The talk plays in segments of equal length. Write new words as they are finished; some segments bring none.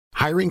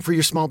Hiring for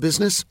your small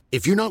business?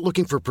 If you're not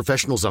looking for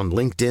professionals on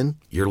LinkedIn,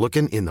 you're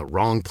looking in the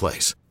wrong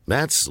place.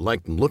 That's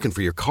like looking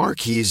for your car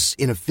keys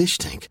in a fish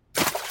tank.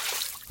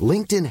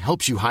 LinkedIn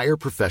helps you hire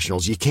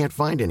professionals you can't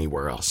find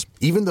anywhere else,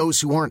 even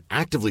those who aren't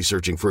actively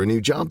searching for a new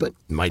job but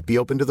might be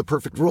open to the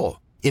perfect role.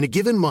 In a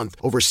given month,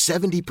 over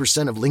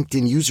 70% of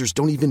LinkedIn users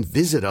don't even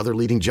visit other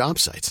leading job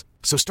sites.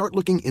 So start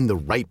looking in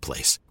the right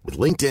place. With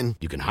LinkedIn,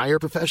 you can hire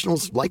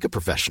professionals like a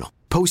professional.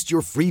 Post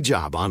your free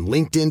job on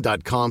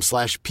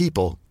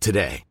linkedin.com/people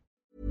today.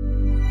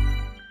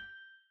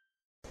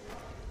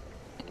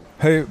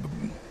 Hei,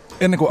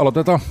 ennen kuin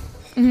aloitetaan,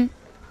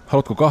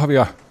 haluatko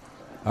kahvia,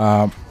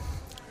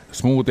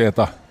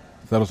 smoothieita,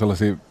 täällä on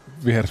sellaisia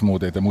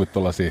vihersmoothieita ja muita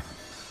tuollaisia.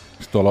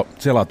 Sitten tuolla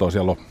selatoa,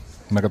 siellä on,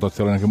 mä katsoin, että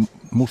siellä on ainakin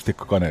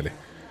mustikkakaneli.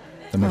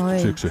 Tämmöistä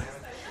syksy.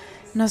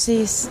 No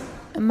siis,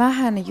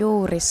 mähän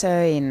juuri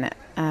söin,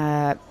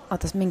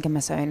 minkä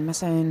mä söin? Mä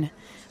söin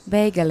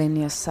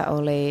bagelin, jossa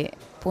oli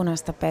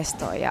punaista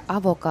pestoa ja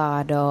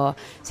avokadoa,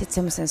 sitten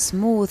semmoisen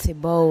smoothie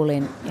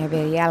bowlin ja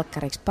vielä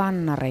jälkkäriksi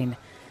pannarin.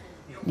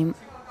 Niin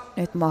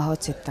nyt mua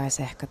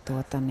hotsittaisi ehkä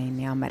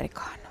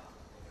amerikaano.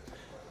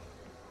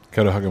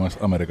 Käydään hakemassa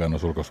amerikaano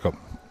sul, koska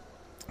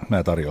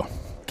nää tarjoaa.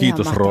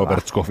 Kiitos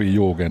Robert Coffee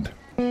Jugend.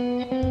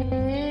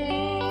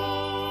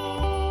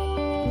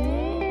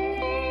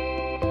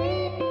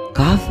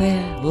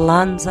 Cafe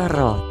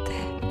Lanzarote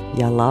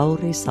ja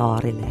Lauri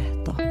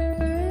Saarilehto.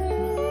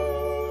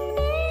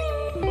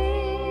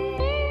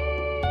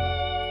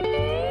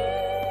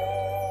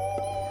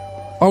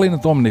 Alina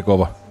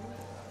Tomnikova,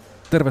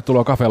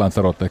 tervetuloa Cafe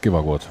Lanzarote,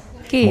 kiva kun oot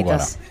Kiitos.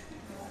 mukana.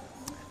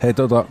 Hei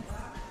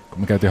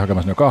kun me käytiin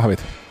hakemassa ne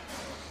kahvit,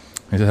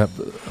 niin sä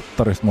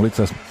tarjosit mulle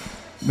itse asiassa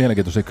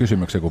mielenkiintoisia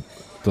kysymyksiä, kun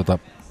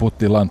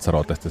puhuttiin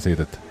Lanzarotesta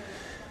siitä,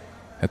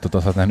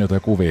 että sä oot nähnyt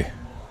jotain kuvia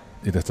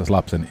itsestäsi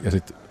lapsen ja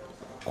sitten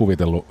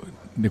kuvitellut,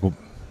 niin kuin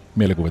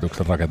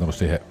mielikuvituksella rakentanut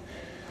siihen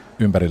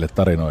ympärille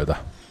tarinoita.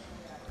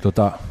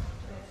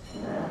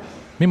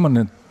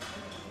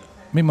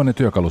 Millainen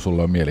työkalu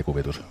sulla on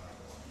mielikuvitus?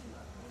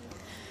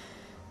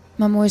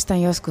 Mä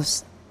muistan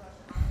joskus,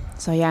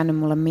 se on jäänyt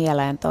mulle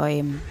mieleen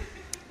toi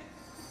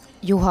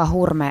Juha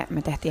Hurme.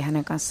 Me tehtiin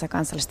hänen kanssa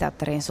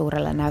Kansallisteatteriin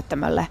suurelle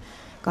näyttämölle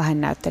 2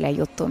 näyttelijän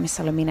juttua,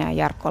 missä oli minä ja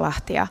Jarkko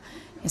Lahti. Ja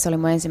se oli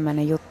mun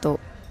ensimmäinen juttu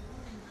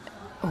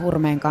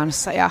Hurmeen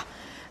kanssa ja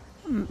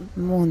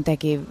mun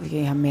teki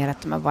ihan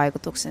mielettömän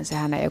vaikutuksen se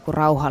hänen joku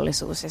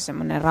rauhallisuus ja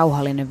semmoinen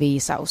rauhallinen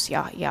viisaus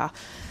ja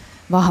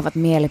vahvat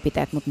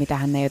mielipiteet, mutta mitä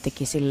hän ei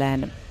jotenkin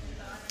silleen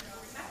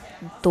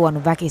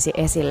tuonut väkisi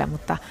esille,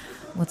 mutta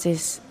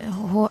siis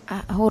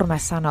Hurme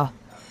sanoi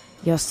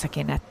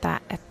jossakin,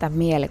 että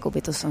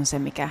mielikuvitus on se,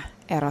 mikä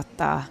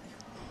erottaa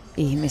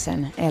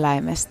ihmisen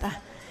eläimestä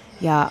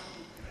ja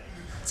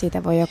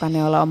siitä voi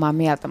jokainen olla omaa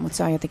mieltä, mutta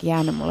se on jotenkin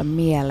jäänyt mulle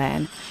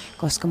mieleen,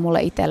 koska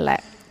mulle itselle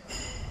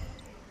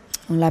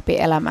on läpi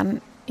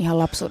elämän ihan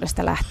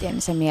lapsuudesta lähtien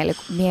niin se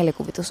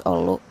mielikuvitus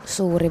ollut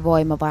suuri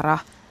voimavara,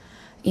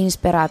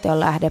 inspiraation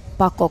lähde,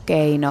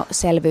 pakokeino,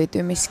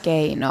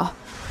 selviytymiskeino,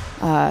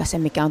 se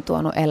mikä on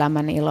tuonut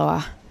elämän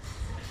iloa.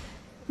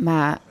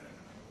 Mä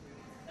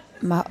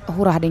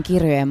hurahdin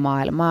kirjojen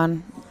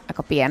maailmaan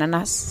aika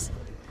pienenä,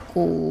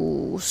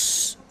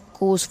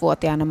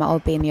 6-vuotiaana mä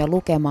opin jo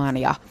lukemaan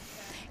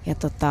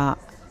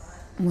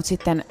mutta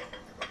sitten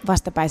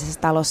vastapäisessä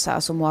talossa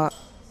asui mua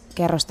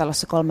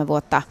kerrostalossa 3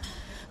 vuotta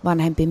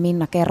vanhempi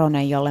Minna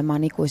Keronen, jolle mä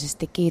oon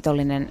ikuisesti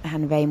kiitollinen.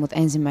 Hän vei mut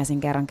ensimmäisen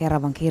kerran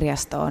Keravan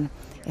kirjastoon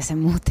ja se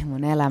muutti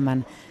mun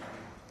elämän.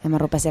 Ja mä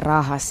rupesin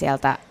raahaa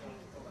sieltä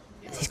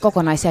siis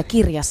kokonaisia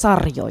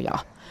kirjasarjoja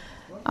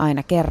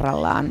aina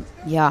kerrallaan.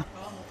 Ja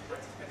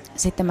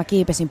sitten mä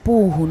kiipesin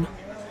puuhun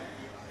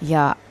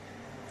ja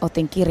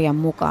otin kirjan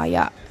mukaan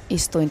ja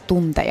istuin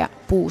tunteja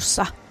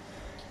puussa.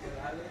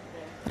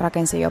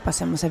 Rakensin jopa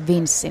semmoisen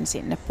vinssin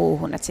sinne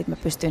puuhun, että sitten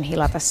mä pystyin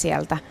hilata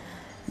sieltä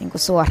niin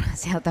kuin suoraan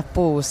sieltä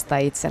puusta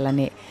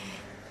itselläni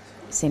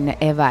sinne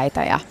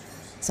eväitä. Ja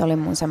se oli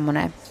mun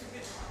semmoinen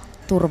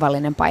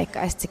turvallinen paikka.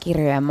 Ja sitten se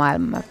kirjojen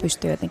maailma, mä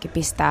pystyin jotenkin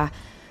pistämään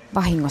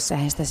vahingossa,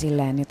 eihän sitä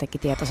silleen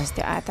jotenkin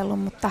tietoisesti ajatellut,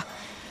 mutta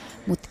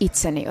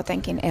itseni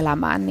jotenkin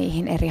elämään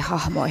niihin eri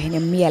hahmoihin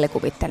ja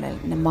mielikuvittelen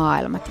ne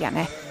maailmat. Ja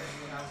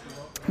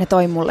ne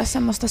toi mulle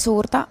semmoista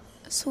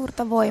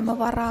suurta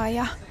voimavaraa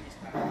ja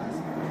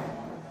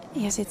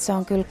sitten se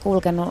on kyllä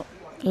kulkenut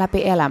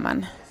läpi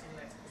elämän.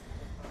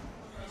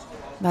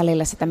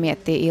 Välillä sitä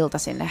miettii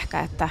iltaisin ehkä,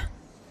 että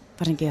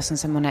varsinkin jos on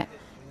semmoinen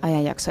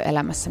ajanjakso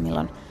elämässä,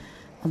 milloin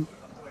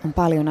on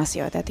paljon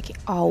asioita jotenkin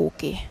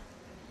auki.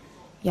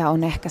 Ja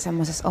on ehkä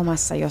semmoisessa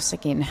omassa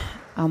jossakin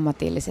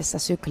ammatillisessa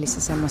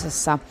syklissä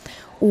semmoisessa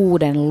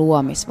uuden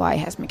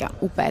luomisvaiheessa, mikä on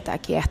upeaa ja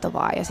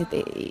kiehtovaa. Ja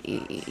sitten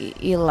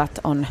illat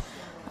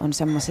on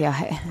semmoisia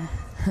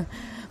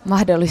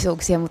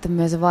mahdollisuuksia, mutta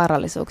myös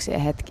vaarallisuuksia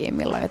hetkiä,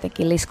 milloin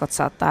jotenkin liskot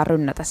saattaa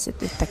rynnätä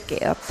sitten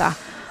yhtäkkiä,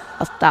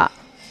 ottaa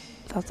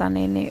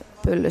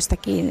pyllystä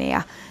kiinni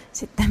ja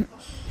sitten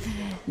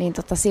niin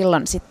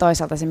silloin sit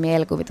toisaalta se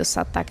mielikuvitus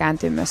saattaa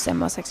kääntyä myös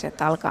semmoiseksi,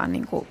 että alkaa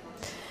niinku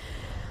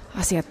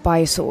asiat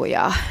paisuu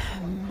ja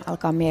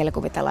alkaa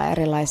mielikuvitella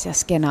erilaisia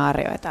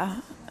skenaarioita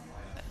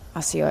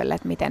asioille,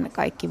 että miten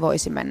kaikki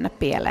voisi mennä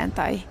pieleen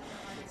tai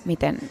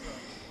miten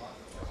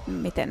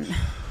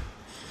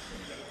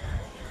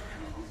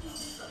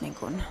niin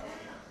kun,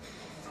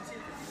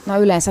 no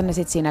yleensä ne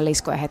sitten siinä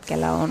liskojen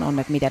hetkellä on,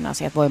 että miten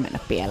asiat voi mennä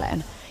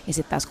pieleen. Ja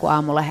sitten taas kun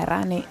aamulla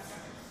herää, niin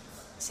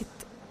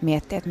sitten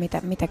miettii, että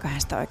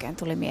mitäköhän sitä oikein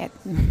tuli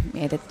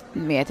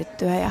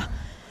mietittyä. Ja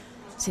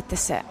sitten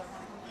se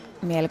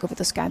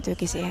mielikuvitus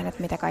kääntyykin siihen,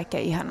 että mitä kaikkea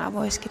ihanaa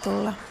voisikin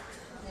tulla.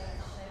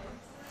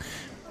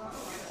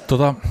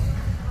 Tämä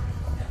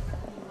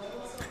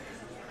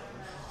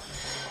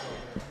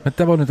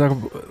voi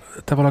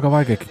olla aika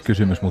vaikeakin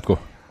kysymys, mutta kun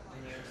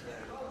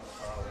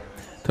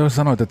te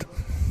sanoit, että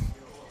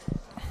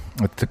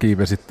sä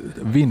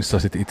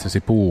vinssasit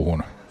itsesi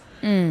puuhun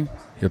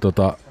ja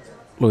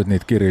luit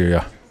niitä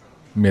kirjoja,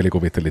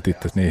 mielikuvittelit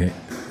itsesi niihin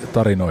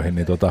tarinoihin,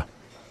 niin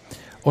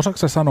osaatko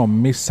sä sanoa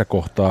missä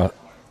kohtaa,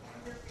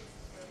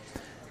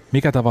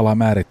 mikä tavallaan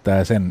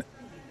määrittää sen,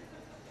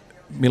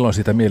 milloin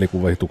siitä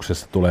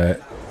mielikuvituksesta tulee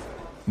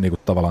niin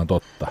kuin tavallaan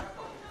totta?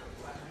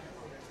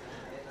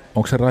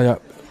 Onko se raja,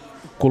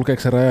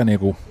 kulkeeko se raja niin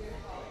kuin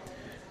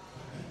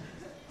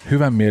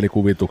hyvän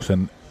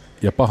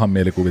ja pahan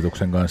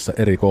mielikuvituksen kanssa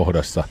eri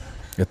kohdassa,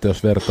 että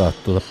jos vertaat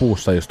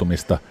puussa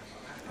istumista,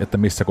 että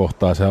missä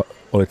kohtaa sä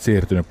olit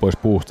siirtynyt pois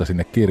puusta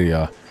sinne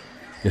kirjaan,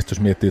 ja sitten jos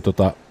miettii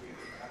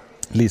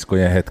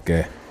liskojen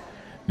hetkeä,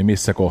 niin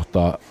missä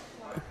kohtaa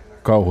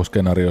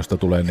kauhuskenaarioista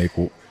tulee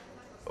niinku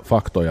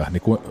faktoja,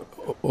 niin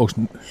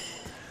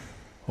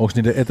onko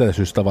niiden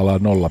etäisyys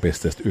tavallaan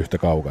nollapisteestä yhtä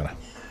kaukana?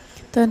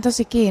 Toi on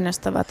tosi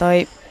kiinnostava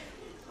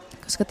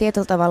koska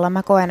tietyllä tavalla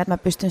mä koen, että mä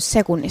pystyn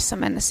sekunnissa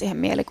mennä siihen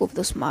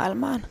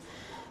mielikuvitusmaailmaan.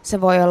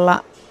 Se voi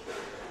olla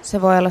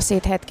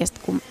siitä hetkestä,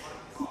 kun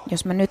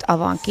jos mä nyt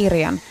avaan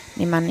kirjan,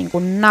 niin mä niin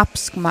kuin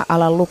naps, kun mä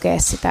alan lukea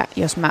sitä,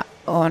 jos mä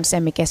oon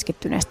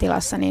semikeskittyneessä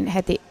tilassa, niin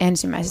heti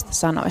ensimmäisistä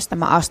sanoista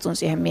mä astun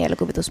siihen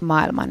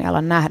mielikuvitusmaailmaan ja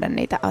alan nähdä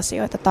niitä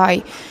asioita.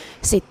 Tai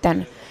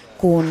sitten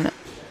kun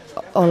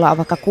ollaan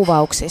vaikka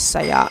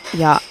kuvauksissa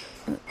ja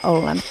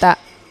ollaan, että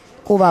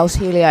kuvaus,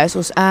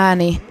 hiljaisuus,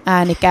 ääni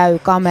käy,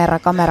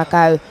 kamera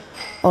käy,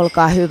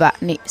 olkaa hyvä,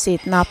 niin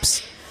siitä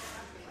naps,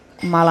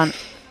 kun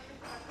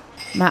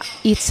mä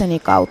itseni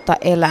kautta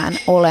elän,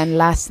 olen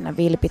läsnä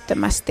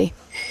vilpittömästi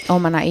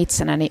omana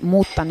itsenäni,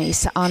 mutta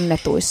niissä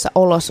annetuissa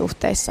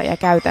olosuhteissa ja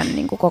käytän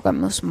niin kuin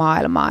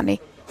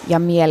kokemusmaailmaani ja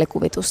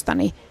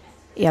mielikuvitustani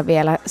ja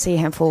vielä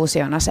siihen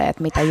fuusiona se,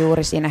 että mitä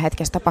juuri siinä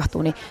hetkessä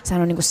tapahtuu, niin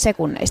sehän on niin kuin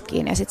sekunneista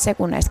kiinni. Ja sitten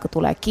sekunneista, kun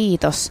tulee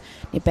kiitos,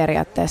 niin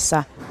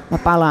periaatteessa mä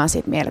palaan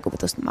siitä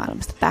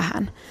mielikuvitusmaailmasta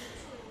tähän.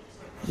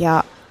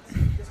 Ja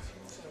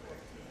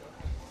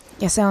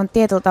se on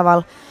tietyllä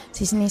tavalla,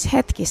 siis niissä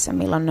hetkissä,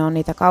 milloin ne on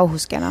niitä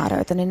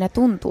kauhuskenaarioita, niin ne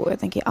tuntuu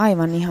jotenkin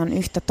aivan ihan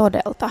yhtä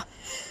todelta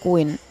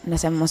kuin ne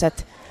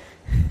semmoiset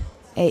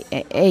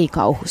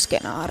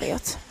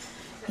ei-kauhuskenaariot.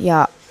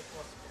 Ja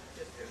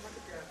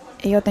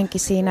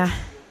jotenkin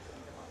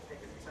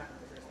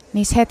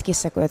niissä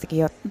hetkissä, kun jotenkin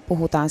jo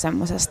puhutaan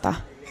semmoisesta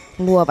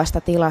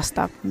luovasta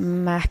tilasta,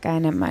 mä ehkä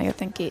enemmän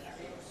jotenkin,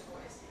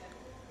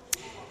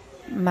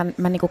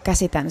 mä niin kuin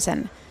käsitän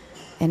sen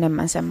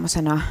enemmän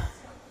semmosena,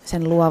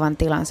 sen luovan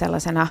tilan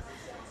sellaisena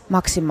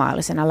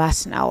maksimaalisena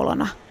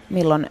läsnäolona,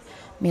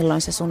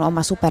 milloin se sun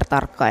oma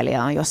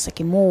supertarkkailija on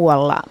jossakin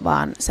muualla,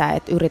 vaan sä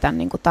et yritä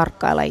niin kuin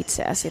tarkkailla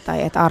itseäsi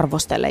tai et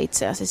arvostele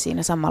itseäsi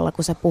siinä samalla,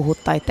 kun sä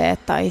puhut tai teet,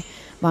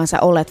 vaan sä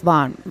olet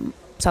vaan 100%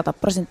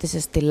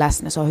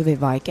 läsnä. Se on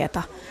hyvin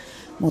vaikeaa,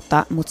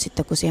 mutta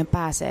sitten kun siihen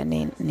pääsee,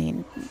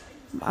 niin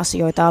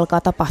asioita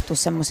alkaa tapahtua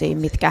semmoisia,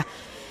 mitä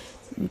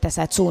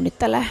sä et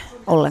suunnittele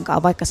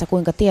ollenkaan. Vaikka sä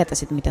kuinka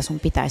tietäisit, mitä sun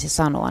pitäisi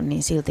sanoa,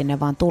 niin silti ne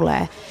vaan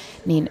tulee.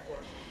 Niin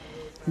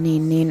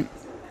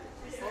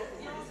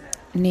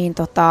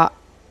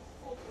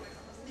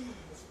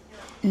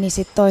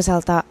sitten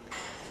toisaalta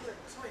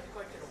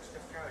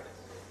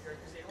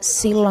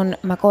silloin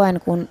mä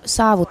koen, kun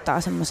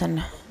saavuttaa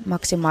semmoisen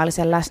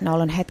maksimaalisen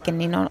läsnäolon hetken,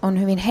 niin on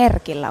hyvin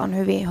herkillä, on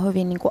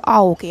hyvin niin kuin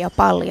auki ja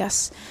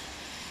paljas.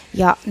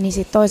 Ja niin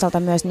sitten toisaalta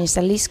myös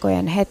niissä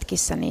liskojen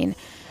hetkissä, niin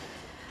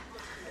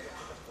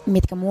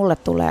mitkä mulle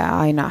tulee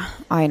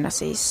aina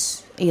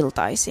siis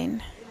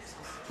iltaisin,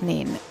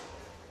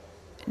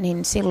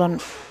 niin silloin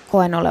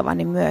koen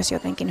olevani myös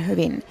jotenkin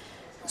hyvin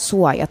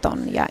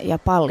suojaton ja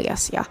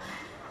paljas. Ja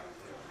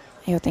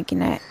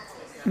jotenkin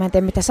mä en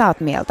tiedä mitä sä oot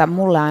mieltä,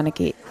 mulle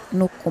ainakin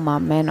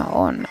nukkumaan meno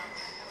on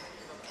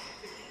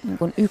niin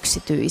kuin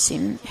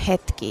yksityisin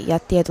hetki ja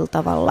tietyllä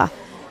tavalla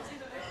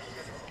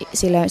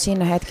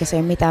siinä hetkessä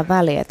ei ole mitään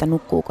väliä, että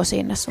nukkuuko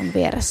siinä sun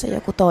vieressä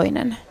joku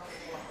toinen.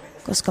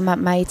 Koska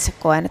mä itse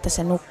koen, että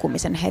se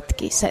nukkumisen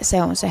hetki,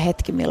 se on se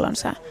hetki, milloin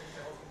sä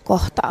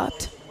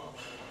kohtaat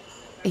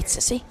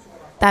itsesi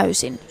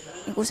täysin.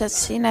 Niin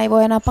siinä ei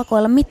voi enää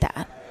pakoilla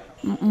mitään.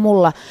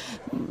 Mulla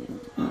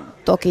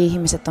toki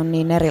ihmiset on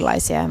niin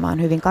erilaisia ja mä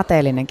oon hyvin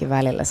kateellinenkin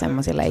välillä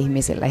semmoisille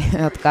ihmisille,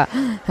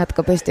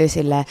 jotka pystyy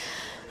silleen,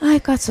 ai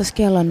katsos,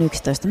 kello on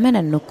 11,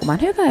 menen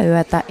nukkumaan, hyvää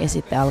yötä ja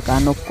sitten alkaa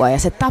nukkua ja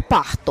se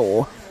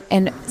tapahtuu.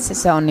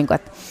 se on niin kuin,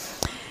 että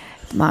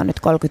mä oon nyt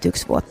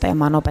 31 vuotta ja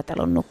mä oon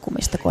opetellut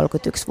nukkumista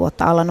 31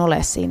 vuotta. Alan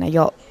ole siinä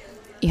jo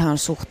ihan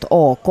suht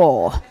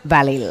ok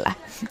välillä.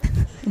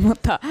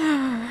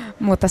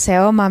 mutta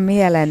se oma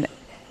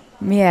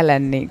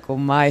mielen niin kuin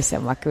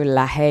maisema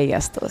kyllä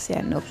heijastuu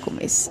siihen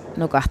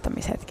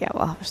nukahtamishetkeen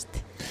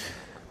vahvasti.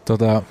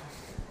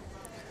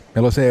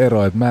 Meillä on se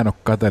ero, että mä en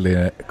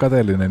ole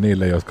kateellinen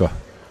niille, jotka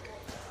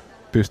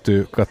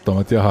pystyy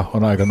katsomaan, että jaha,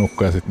 on aika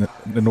nukkua ja sitten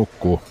ne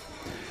nukkuu.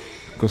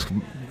 Koska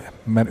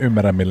mä en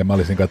ymmärrä, mille mä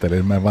olisin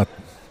kateellinen.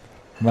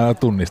 Mä en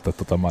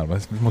tunnista maailmaa.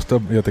 Musta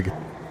on jotenkin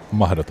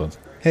mahdoton.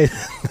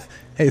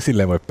 Ei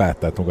silleen voi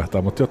päättää, että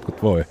nukahtaa, mutta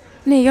jotkut voi.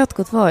 Niin,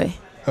 jotkut voi.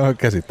 On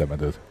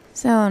käsittämätöntä.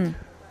 Se on.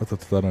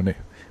 Niin.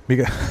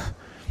 Mikä?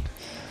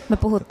 Me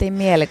puhuttiin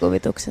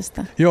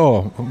mielikuvituksesta.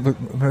 Joo,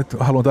 mä nyt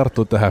haluan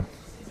tarttua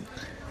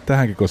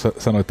tähänkin, kun sä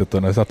sanoit,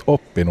 että sä oot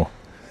oppinut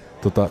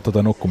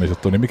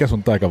nukkumisjuttua, niin mikä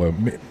sun taikavoima,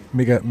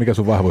 mikä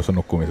sun vahvuus on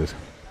nukkumisessa?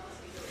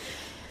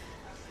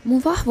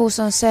 Mun vahvuus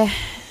on se,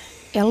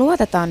 ja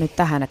luotetaan nyt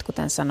tähän, että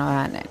kuten sanoin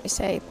ääneen, niin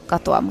se ei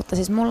katoa, mutta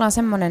siis mulla on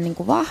semmoinen niin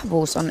kuin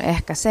vahvuus on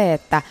ehkä se,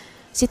 että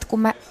sit kun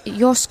mä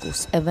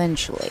joskus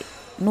eventually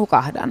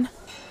nukahdan,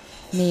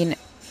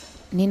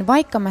 niin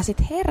vaikka mä sit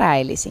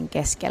heräilisin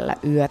keskellä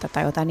yötä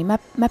tai jotain, niin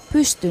mä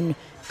pystyn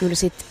kyllä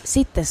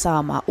sitten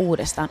saamaan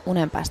uudestaan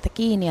unen päästä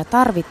kiinni ja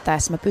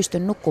tarvittaessa mä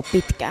pystyn nukkua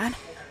pitkään.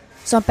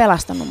 Se on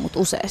pelastanut mut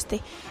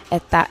useasti,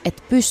 että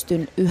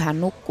pystyn yhä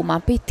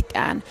nukkumaan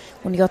pitkään,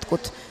 kun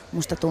jotkut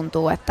musta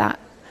tuntuu, että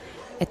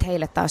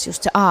heille taas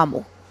just se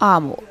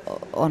aamu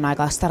on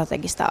aika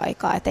strategista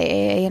aikaa, että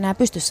ei enää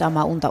pysty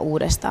saamaan unta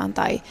uudestaan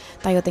tai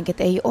jotenkin,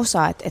 että ei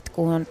osaa, että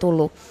kun on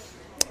tullut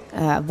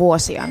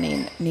vuosia,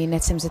 niin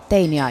että sellaiset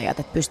teiniajat,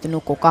 että pystyy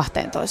nukkumaan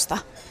 12,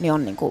 niin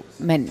on niin kuin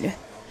mennyt.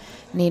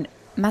 Niin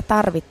mä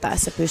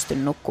tarvittaessa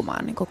pystyn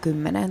nukkumaan niin kuin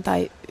 10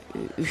 tai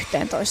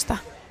 11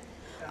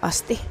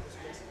 asti.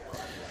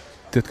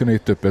 Tiedätkö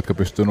niitä tyyppiä, jotka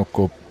pystyy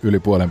nukkumaan yli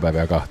puolen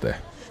päivää 2?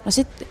 No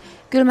sitten,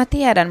 kyllä mä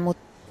tiedän,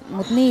 mutta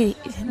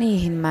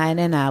niihin mä en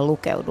enää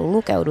lukeudu.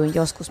 Lukeuduin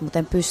joskus, mutta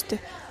en pysty.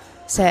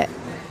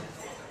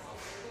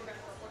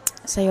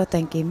 Se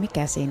jotenkin,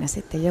 mikä siinä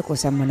sitten, joku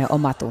semmoinen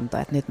omatunto,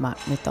 että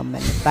nyt on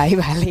mennyt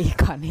päivää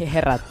liikaa, niin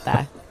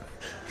herättää.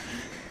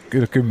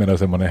 Kyllä 10 on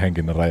semmoinen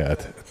henkinen raja,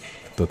 että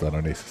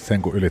niin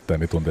sen kun ylittää,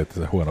 niin tuntee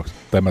itse huonoksi.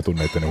 Tai mä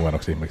tunnen itteni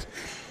huonoksi ihmiksi.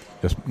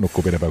 Jos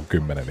nukkuu pidempään kuin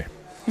 10, niin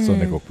se on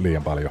niin kuin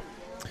liian paljon.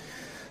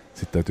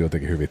 Sitten täytyy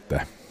jotenkin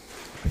hyvittää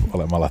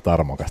olemalla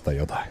tarmokas tai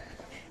jotain.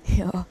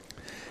 Joo.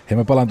 Hei,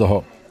 mä palaan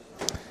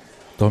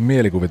tuohon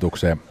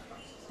mielikuvitukseen.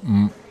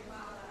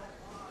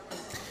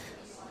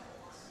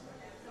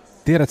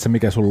 Tiedätkö,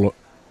 mikä sulla...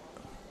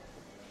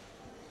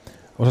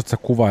 Osaatko sä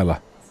kuvailla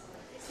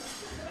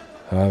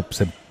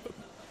sen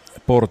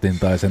portin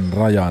tai sen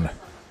rajan,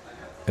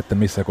 että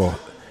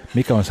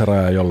mikä on se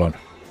raja, jolloin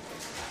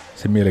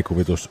se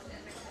mielikuvitus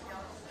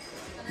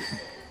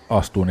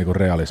astuu niinku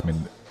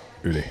realismin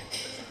yli?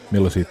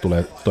 Milloin siitä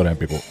tulee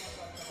todempi kuin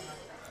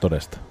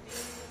todesta?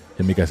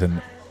 Ja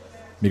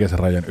mikä sen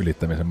rajan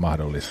ylittämisen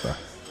mahdollistaa?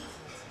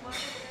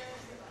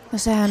 No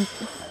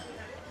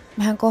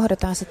mehän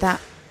kohdataan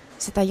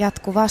sitä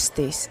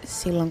jatkuvasti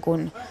silloin,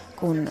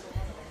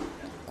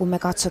 kun me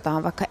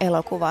katsotaan vaikka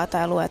elokuvaa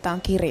tai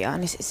luetaan kirjaa,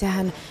 niin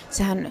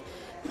sehän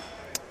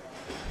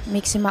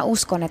miksi mä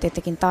uskon, että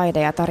jotenkin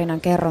taide ja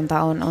tarinan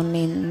kerronta on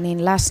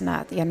niin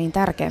läsnä ja niin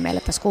tärkeä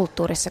meille tässä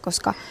kulttuurissa,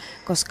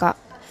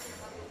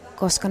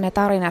 koska ne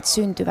tarinat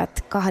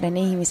syntyvät kahden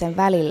ihmisen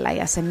välillä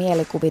ja se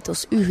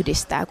mielikuvitus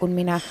yhdistää.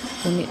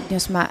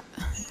 Jos mä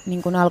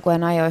niin kuin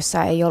alkujen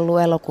ajoissa ei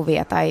ollut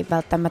elokuvia tai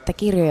välttämättä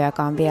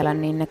kirjojakaan vielä,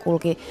 niin ne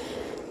kulki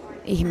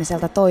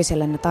ihmiseltä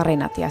toiselle ne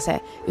tarinat ja se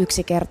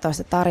yksi kertoo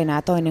sitä tarinaa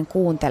ja toinen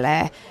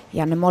kuuntelee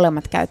ja ne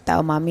molemmat käyttää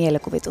omaa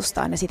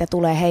mielikuvitustaan ja siitä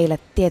tulee heille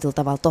tietyllä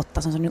tavalla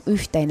totta. Se on sellainen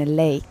yhteinen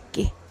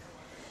leikki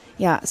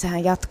ja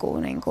sehän jatkuu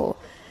niin kuin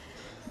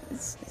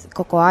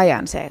koko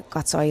ajan. Se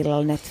katsoo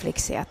illalla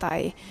Netflixiä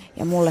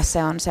ja mulle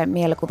se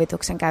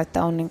mielikuvituksen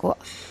käyttö on niin kuin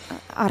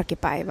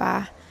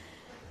arkipäivää.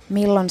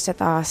 Milloin se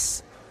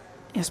taas,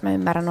 jos mä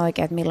ymmärrän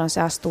oikein, että milloin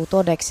se astuu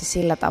todeksi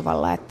sillä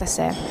tavalla, että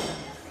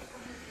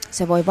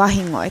se voi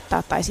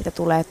vahingoittaa tai siitä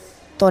tulee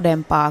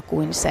todempaa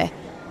kuin se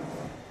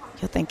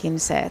jotenkin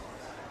se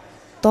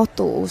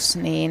totuus,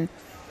 niin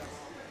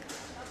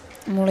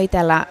mulla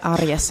itsellä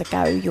arjessa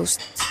käy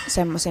just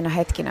semmoisina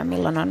hetkinä,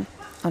 milloin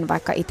on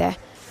vaikka itse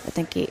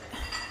jotenkin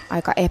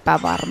aika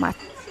epävarma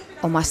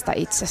omasta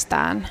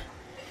itsestään.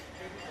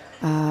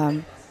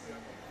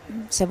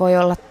 Se voi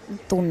olla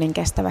tunnin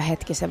kestävä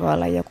hetki, se voi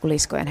olla joku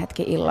liskojen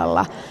hetki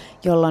illalla,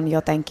 jolloin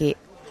jotenkin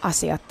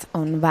asiat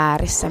on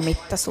väärissä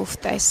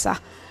mittasuhteissa,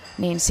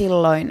 niin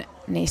silloin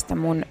niistä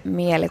mun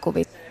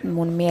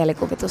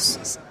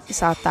mielikuvitus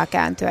saattaa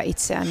kääntyä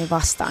itseäni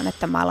vastaan,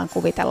 että mä alan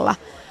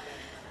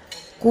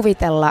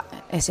kuvitella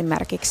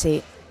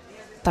esimerkiksi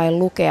tai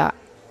lukea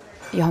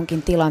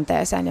johonkin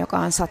tilanteeseen, joka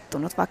on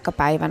sattunut vaikka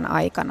päivän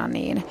aikana,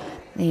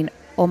 niin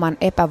oman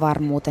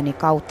epävarmuuteni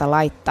kautta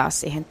laittaa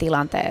siihen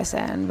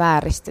tilanteeseen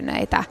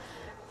vääristyneitä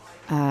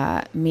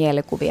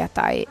mielikuvia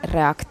tai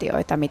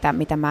reaktioita,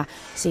 mitä mä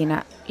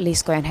siinä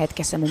liskojen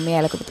hetkessä mun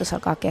mielikuvitus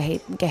alkaa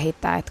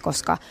kehittää, että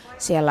koska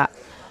siellä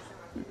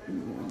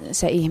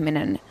se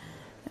ihminen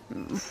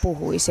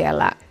puhui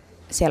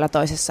siellä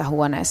toisessa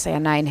huoneessa ja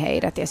näin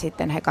heidät ja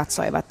sitten he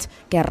katsoivat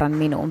kerran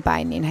minuun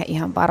päin, niin he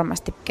ihan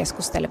varmasti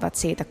keskustelivat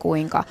siitä,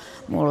 kuinka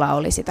mulla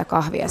oli sitä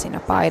kahvia siinä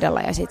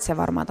paidalla ja sitten se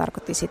varmaan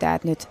tarkoitti sitä,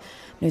 että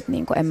nyt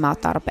niin kuin en mä ole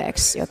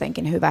tarpeeksi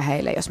jotenkin hyvä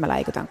heille, jos mä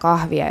läikytän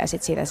kahvia ja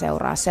sitten siitä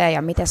seuraa se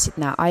ja miten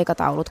sitten nämä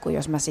aikataulut, kun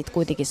jos mä sitten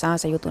kuitenkin saan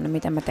sen jutun, niin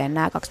miten mä teen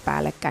nämä 2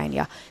 päällekkäin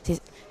ja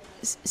siis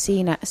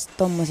siinä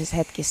tommosissa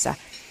hetkissä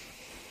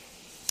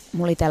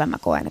mulla itsellä mä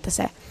koen, että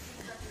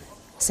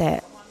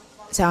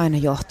se aina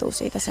johtuu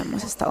siitä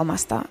semmoisesta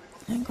omasta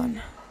niin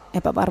kuin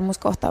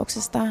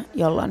epävarmuuskohtauksesta,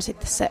 jolloin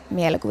sitten se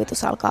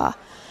mielikuvitus alkaa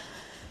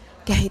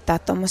kehittää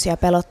tuommoisia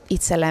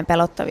itselleen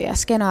pelottavia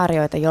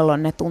skenaarioita,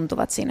 jolloin ne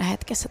tuntuvat siinä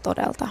hetkessä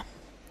todelta.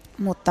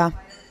 Mutta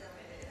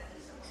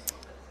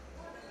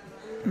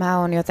mä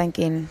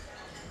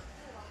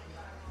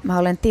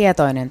olen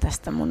tietoinen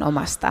tästä mun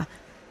omasta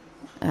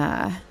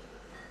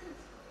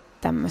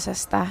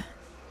tämmöisestä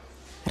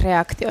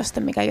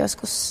reaktiosta, mikä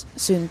joskus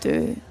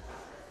syntyy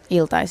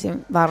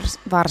iltaisin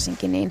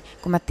varsinkin, niin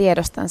kun mä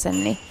tiedostan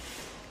sen,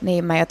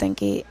 niin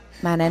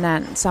mä en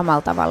enää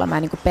samalla tavalla, mä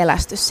en niin kuin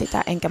pelästy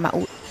sitä,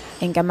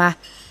 enkä mä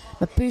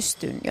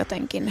pystyn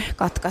jotenkin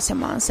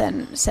katkaisemaan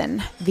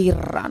sen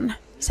virran,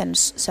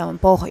 se on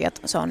pohjat,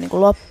 se on niin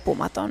kuin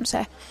loppumaton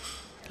se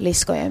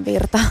liskojen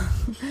virta,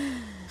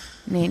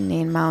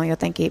 niin mä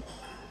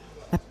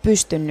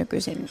pystyn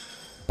nykyisin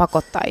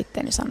pakottaa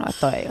itteni sanoa,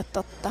 että toi ei ole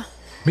totta.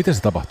 Miten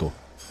se tapahtuu?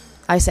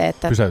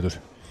 Pysäytys.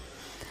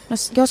 No,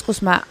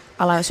 joskus mä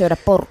aloin syödä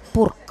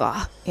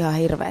purkkaa ihan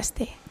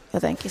hirveästi.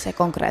 Jotenkin se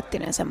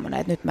konkreettinen semmoinen,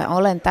 että nyt minä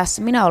olen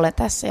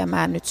tässä ja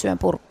mä nyt syön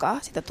purkkaa.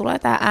 Sitten tulee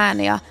tää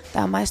ääni ja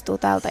tää maistuu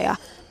tältä ja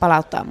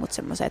palauttaa mut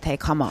semmoiseen, että hei,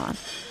 come on.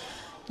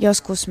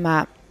 Joskus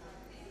mä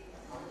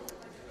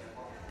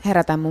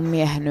herätän mun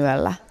miehen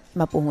yöllä.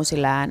 Mä puhun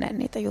sillä ääneen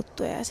niitä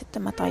juttuja ja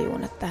sitten mä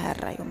tajun, että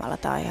Herra Jumala,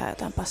 tää on ihan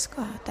jotain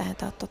paskaa. Tähän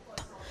tää on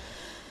totta.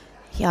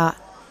 Ja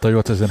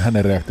tajuat sä sen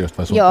hänen reaktiosta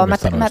vai sun joo,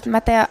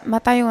 mä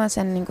tajuan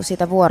sen niin kuin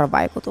siitä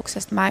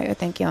vuorovaikutuksesta. Mä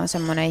jotenkin on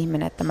semmoinen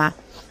ihminen, että mä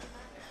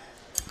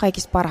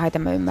kaikista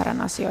parhaiten mä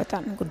ymmärrän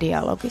asioita niin kuin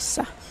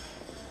dialogissa.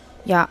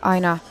 Ja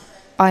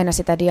aina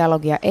sitä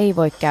dialogia ei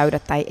voi käydä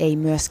tai ei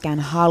myöskään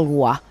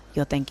halua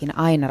jotenkin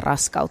aina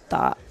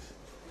raskauttaa,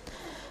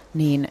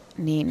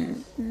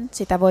 niin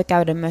sitä voi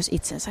käydä myös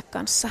itsensä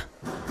kanssa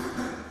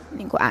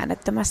niin kuin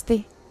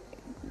äänettömästi.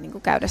 Niin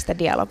kuin käydä sitä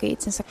dialogia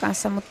itsensä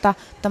kanssa, mutta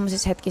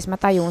tommosissa hetkissä mä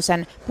tajun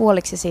sen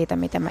puoliksi siitä,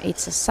 mitä mä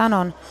itse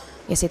sanon,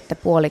 ja sitten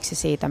puoliksi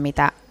siitä,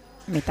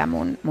 mitä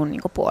mun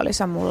niin kuin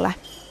puoliso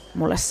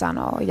mulle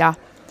sanoo.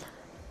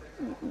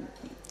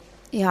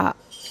 Ja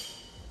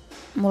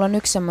mulla on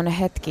yksi semmoinen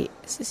hetki,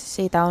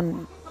 siitä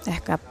on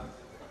ehkä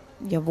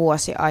jo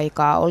vuosi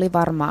aikaa,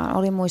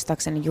 oli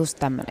muistaakseni just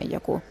tämmöinen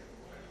joku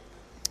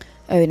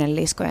öinen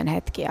liskojen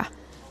hetki,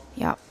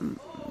 ja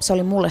se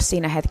oli mulle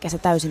siinä hetkessä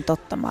täysin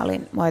totta.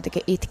 Mua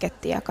jotenkin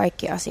itketti ja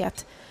kaikki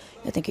asiat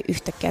jotenkin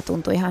yhtäkkiä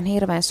tuntui ihan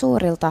hirveän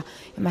suurilta.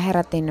 Ja mä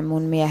herätin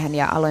mun miehen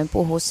ja aloin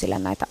puhua sille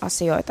näitä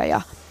asioita.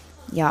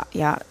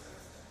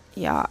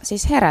 Ja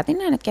siis herätin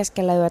näin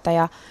keskellä yötä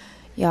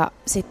ja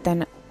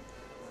sitten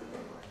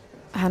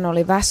hän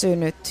oli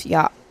väsynyt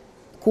ja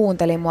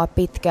kuunteli mua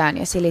pitkään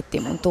ja silitti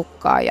mun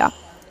tukkaa. Ja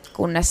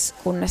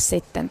kunnes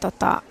sitten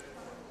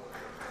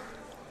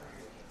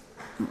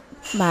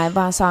mä en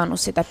vaan saanut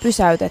sitä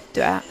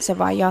pysäytettyä, se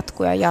vaan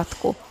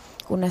jatkui,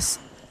 kunnes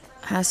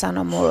hän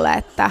sanoi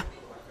mulle,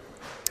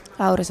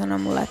 Lauri sanoi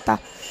mulle, että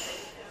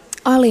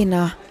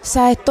Alina,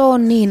 sä et oo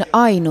niin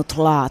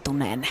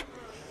ainutlaatuinen.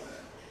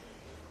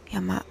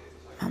 Ja mä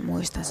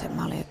muistan sen,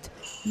 mä olin, että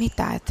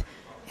mitä, että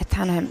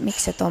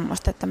miksi se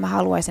tommoista, että mä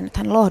haluaisin, että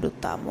hän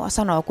lohduttaa mua,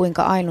 sanoo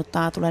kuinka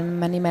ainutlaatuinen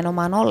mä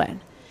nimenomaan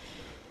olen.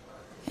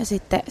 Ja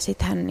sitten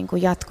hän niin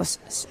kuin jatkoi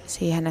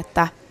siihen,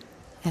 että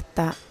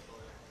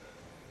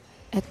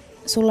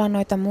sulla on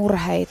noita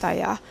murheita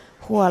ja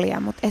huolia,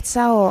 mutta et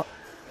sä oo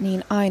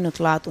niin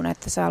ainutlaatuinen,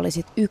 että sä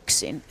olisit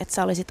yksin. Että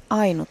sä olisit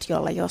ainut,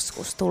 jolla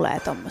joskus tulee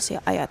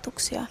tommosia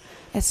ajatuksia.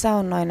 Että sä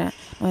on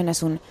noina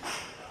sun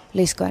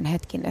liskojen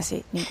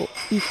hetkinesi niin kuin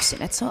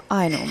yksin. Että se on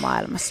ainoa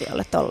maailmassa,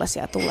 jolle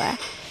tollasia tulee.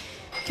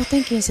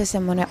 Jotenkin se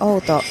semmoinen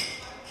outo,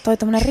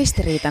 tommoinen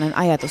ristiriitainen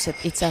ajatus,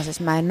 että itse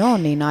asiassa mä en oo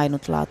niin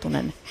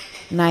ainutlaatuinen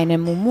näinen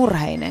mun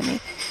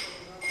murheineni.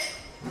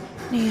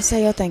 Niin se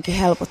jotenkin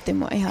helpotti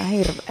mua ihan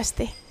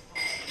hirveästi.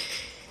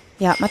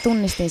 Ja mä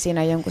tunnistin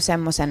siinä jonkun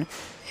semmoisen,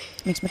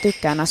 miksi mä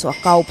tykkään asua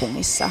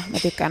kaupungissa. Mä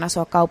tykkään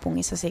asua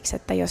kaupungissa siksi,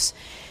 että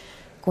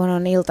kun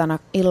on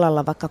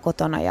illalla vaikka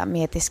kotona ja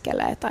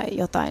mietiskelee tai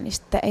jotain, niin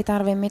sitten ei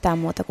tarvitse mitään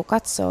muuta kuin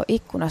katsoo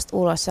ikkunasta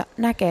ulos ja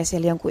näkee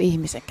siellä jonkun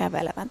ihmisen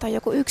kävelevän. Tai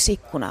joku yksi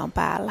ikkuna on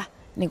päällä,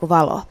 niin kuin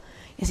valo.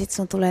 Ja sitten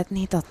sun tulee, että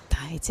niin totta,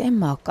 itse en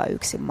mä olekaan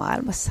yksin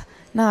maailmassa.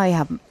 Nämä on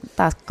ihan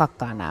taas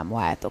kakkaa nämä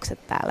mun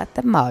ajatukset täällä,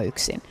 että mä oon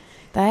yksin.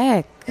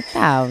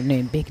 Tää on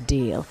niin big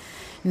deal.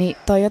 Niin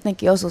toi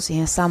jotenkin osui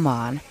siihen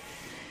samaan.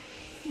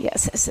 Ja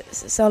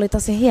se oli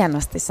tosi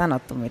hienosti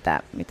sanottu,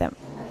 mitä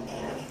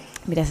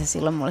se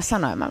silloin mulle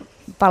sanoi. Mä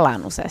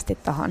palaan useasti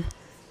tohon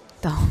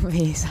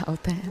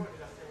viisauteen.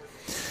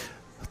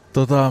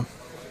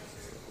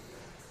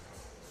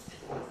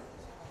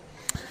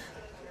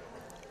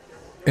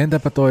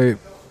 Entäpä toi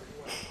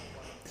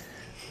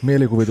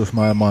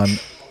mielikuvitusmaailmaan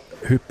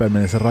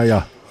hyppääminen, se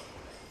raja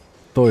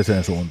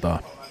toiseen suuntaan?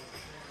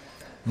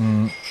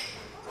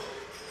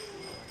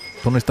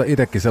 Tunnistan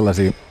itsekin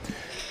sellaisia,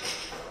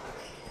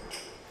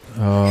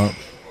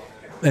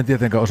 en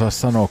tietenkään osaa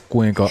sanoa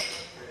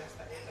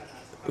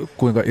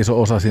kuinka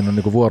iso osa siinä on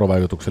niin kuin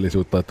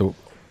vuorovaikutuksellisuutta, että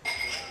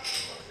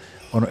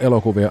on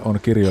elokuvia, on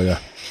kirjoja,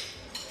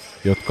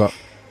 jotka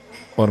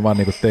on vaan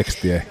niin kuin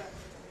tekstiä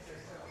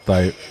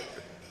tai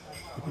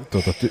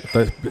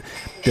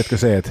tiedätkö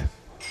se, että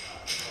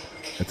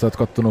sä oot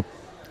kattonut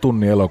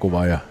tunnin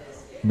elokuvaa ja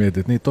mietit,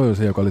 että niin toi on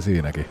se, joka oli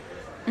siinäkin.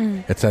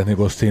 Että sä et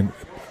niinku ole siinä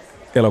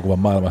elokuvan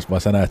maailmassa,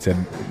 vaan sä näet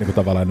sen niinku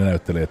tavallaan ne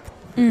näyttelijät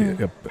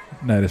ja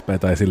näin edespäin,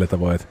 tai sillä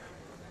tavoin,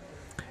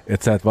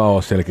 että sä et vaan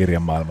ole siellä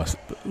kirjan maailmassa.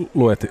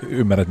 Luet,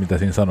 ymmärrät mitä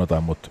siinä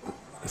sanotaan, mutta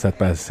sä et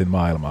pääse siinä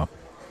maailmaan.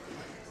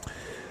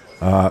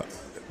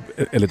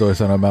 Eli toisin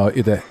sanoen mä oon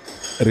itse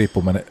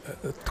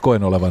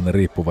koen olevan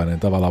riippuvainen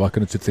tavallaan vaikka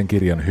nyt sitten sen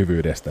kirjan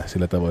hyvyydestä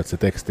sillä tavoin, että se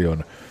teksti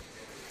on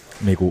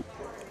niinku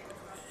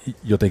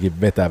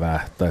jotenkin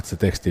vetävää tai että se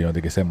teksti on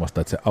jotenkin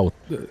semmoista, että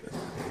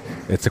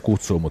se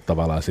kutsuu mut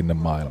tavallaan sinne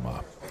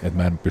maailmaan. Että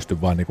mä en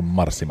pysty vaan niinku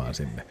marssimaan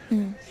sinne.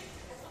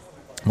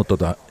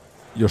 Mutta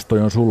jos toi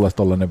on sulla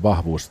tollainen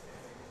vahvuus,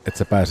 että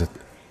sä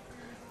pääset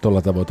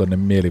tolla tavoin tonne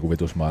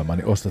mielikuvitusmaailmaan,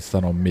 niin ostat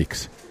sanoa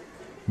miksi?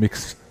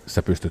 Miksi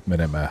sä pystyt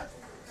menemään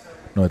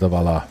noin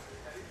tavallaan?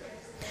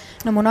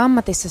 No mun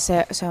ammatissa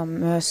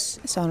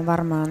se on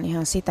varmaan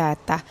ihan sitä,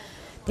 että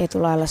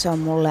tietyllä lailla se on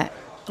mulle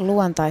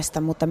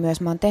luontaista, mutta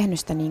myös mä oon tehnyt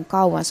sitä niin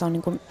kauan. Se on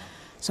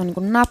niin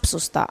kuin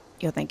napsusta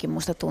jotenkin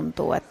musta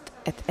tuntuu,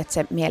 että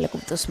se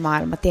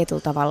mielikuvitusmaailma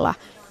tietyllä tavalla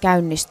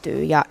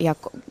käynnistyy. Ja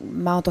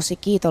mä oon tosi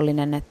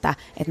kiitollinen, että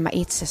mä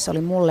se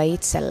oli mulle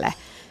itselle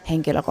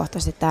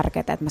henkilökohtaisesti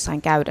tärkeää, että mä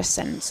sain käydä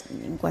sen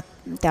niin kuin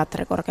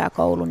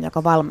teatterikorkeakoulun,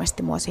 joka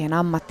valmisti mua siihen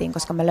ammattiin,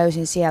 koska mä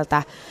löysin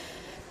sieltä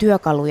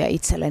työkaluja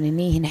itselleni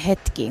niihin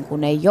hetkiin,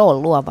 kun ei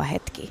ole luova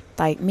hetki,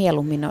 tai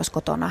mieluummin olisi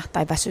kotona,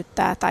 tai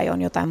väsyttää, tai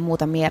on jotain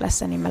muuta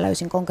mielessä, niin mä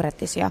löysin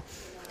konkreettisia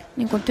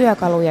niin kuin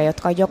työkaluja,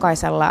 jotka on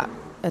jokaisella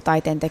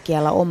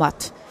taiteentekijällä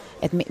omat,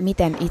 että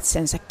miten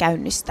itsensä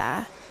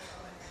käynnistää.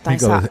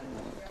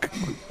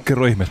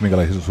 Kerro ihmeessä,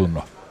 minkälaisia sun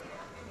on?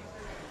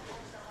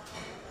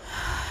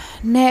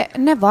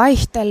 Ne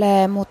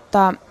vaihtelee,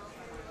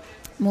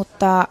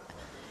 mutta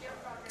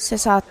se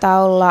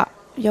saattaa olla,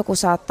 joku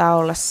saattaa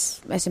olla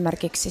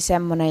esimerkiksi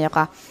semmoinen,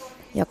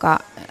 joka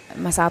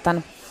mä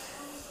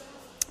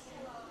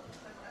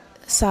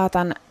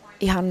saatan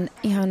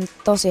ihan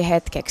tosi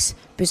hetkeksi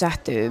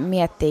pysähtyä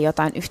miettiä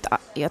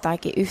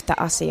jotakin yhtä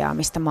asiaa,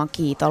 mistä mä oon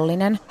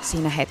kiitollinen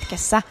siinä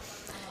hetkessä.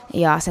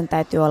 Ja sen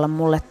täytyy olla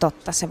mulle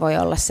totta. Se voi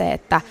olla se,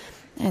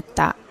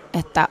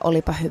 että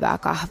olipa hyvää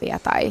kahvia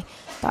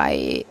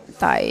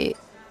tai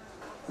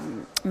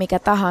mikä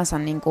tahansa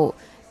niin kuin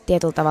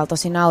tietyllä tavalla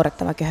tosi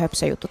naurettavakin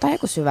höpsöjuttu tai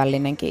joku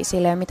syvällinenkin.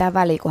 Sillä ei ole mitään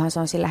väliä, kunhan se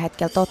on sillä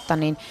hetkellä totta,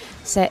 niin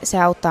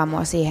se auttaa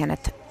mua siihen,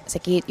 että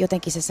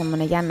jotenkin se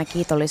semmoinen jännä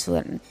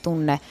kiitollisuuden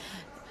tunne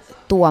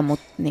tuo mut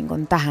niin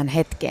kuin tähän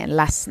hetkeen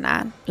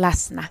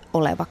läsnä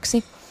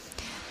olevaksi.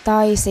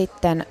 Tai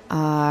sitten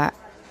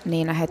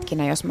niinä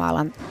hetkinä, jos mä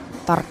alan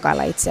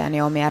tarkkailla itseäni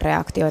ja omia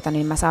reaktioita,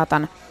 niin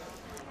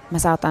mä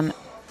saatan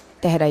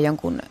tehdä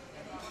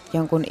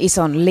jonkun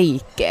ison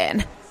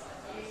liikkeen,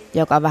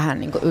 joka vähän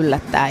niin kuin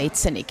yllättää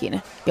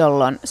itsenikin,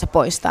 jolloin se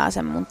poistaa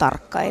sen mun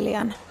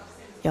tarkkailijan,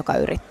 joka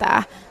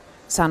yrittää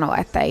sanoa,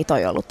 että ei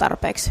toi ollut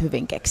tarpeeksi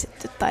hyvin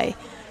keksitty, tai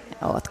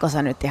ootko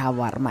sä nyt ihan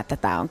varma, että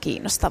tää on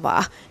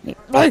kiinnostavaa,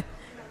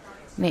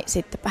 niin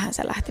sittenpähän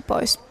se lähti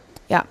pois.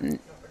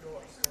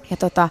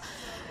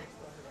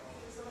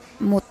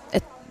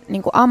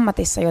 Niin kuin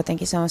ammatissa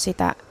jotenkin se on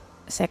sitä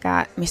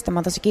sekä, mistä mä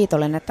oon tosi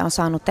kiitollinen, että on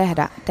saanut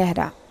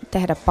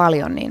tehdä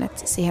paljon niin,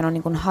 että siihen on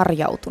niin kuin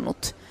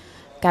harjautunut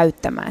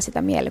käyttämään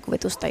sitä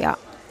mielikuvitusta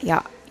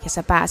ja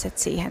sä pääset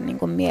siihen niin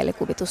kuin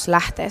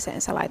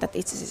mielikuvituslähteeseen, sä laitat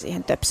itsesi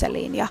siihen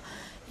töpseliin ja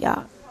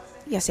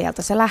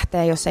sieltä se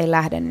lähtee, jos ei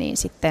lähde, niin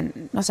sitten,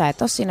 no sä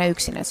et ole siinä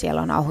yksinä,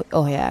 siellä on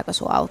ohjaaja, joka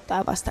sua auttaa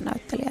ja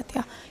vastanäyttelijät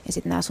ja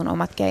sitten nämä sun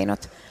omat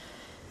keinot.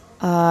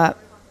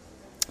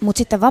 Mutta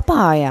sitten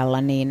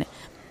vapaa-ajalla,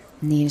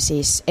 niin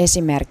siis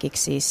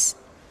esimerkiksi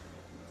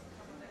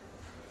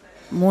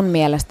mun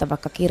mielestä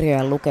vaikka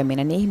kirjojen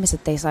lukeminen, niin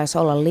ihmiset ei saisi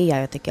olla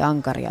liian jotenkin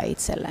ankaria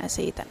itselleen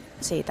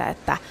siitä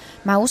että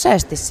mä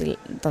useasti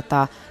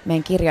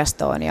menen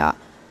kirjastoon ja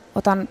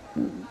otan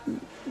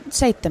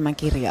 7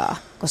 kirjaa,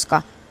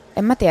 koska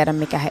en mä tiedä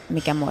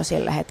mikä mua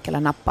sillä hetkellä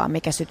nappaa,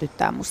 mikä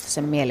sytyttää musta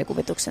sen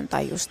mielikuvituksen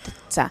tai just,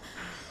 että sä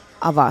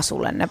avaa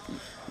sulle ne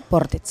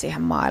portit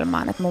siihen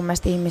maailmaan. Et mun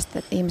mielestä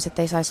ihmiset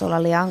ei saisi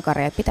olla liian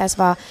ankaria. Pitäisi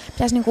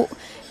niinku,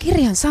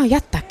 kirjan saa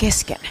jättää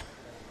kesken.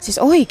 Siis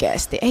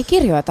oikeasti, ei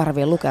kirjoja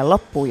tarvitse lukea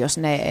loppuun, jos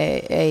ne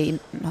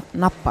ei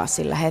nappaa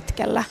sillä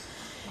hetkellä.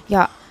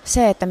 Ja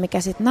se, että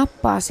mikä sitten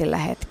nappaa sillä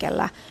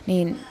hetkellä,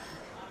 niin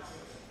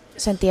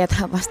sen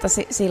tietää vasta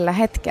sillä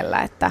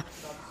hetkellä, että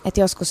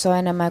joskus se on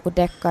enemmän joku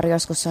dekkari,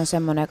 joskus se on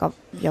semmoinen,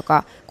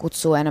 joka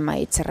kutsuu enemmän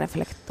itse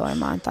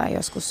reflektoimaan, tai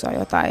joskus se on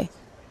jotain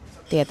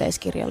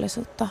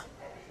tieteiskirjallisuutta.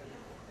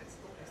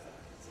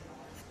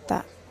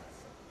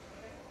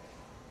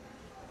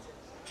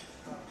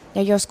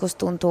 Ja joskus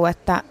tuntuu,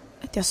 että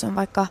jos on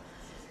vaikka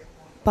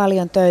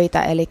paljon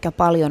töitä, eli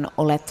paljon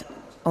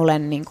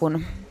olen niin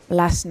kuin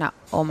läsnä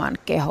oman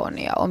kehon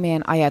ja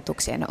omien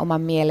ajatuksien ja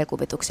oman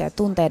mielikuvituksen ja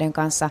tunteiden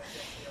kanssa,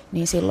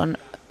 niin silloin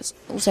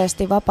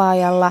useasti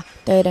vapaa-ajalla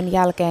töiden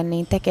jälkeen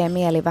niin tekee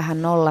mieli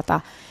vähän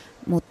nollata,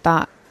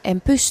 mutta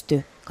en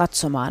pysty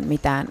katsomaan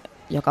mitään,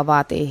 joka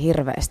vaatii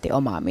hirveästi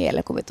omaa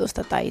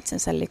mielikuvitusta tai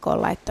itsensä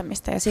likoon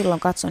laittamista. Ja silloin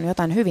katson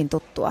jotain hyvin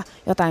tuttua,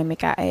 jotain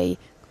mikä ei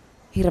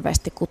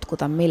hirveästi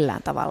kutkuta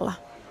millään tavalla.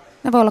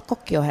 Ne voi olla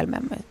kokkiohjelmia,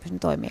 ne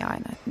toimii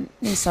aina.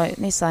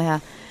 Niissä on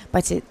ihan,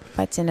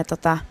 paitsi ne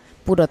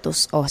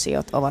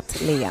pudotusosiot ovat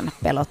liian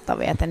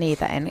pelottavia, että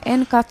niitä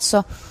en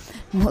katso,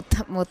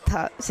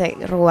 mutta se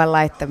ruoan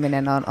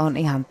laittaminen on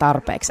ihan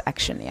tarpeeksi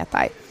actionia.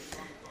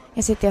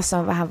 Ja sitten jos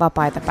on vähän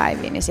vapaita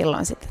päiviä, niin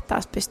silloin sitten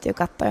taas pystyy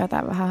katsoa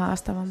jotain vähän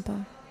haastavampaa.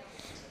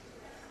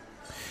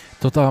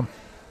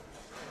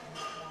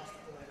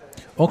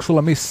 Onko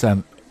sulla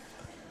missään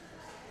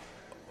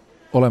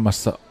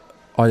olemassa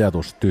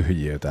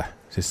ajatustyhjiötä?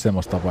 Siis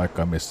semmoista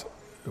paikkaa, missä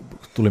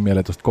tuli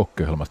mieleen tuosta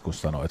kokkiohjelmasta, kun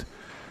sanoit.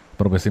 Mä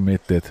rupesin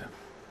miettimään,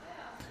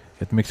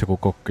 että miksi joku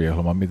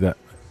kokkiohjelma,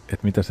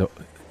 että mitä se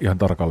ihan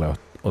tarkalleen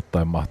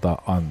ottaen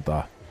mahtaa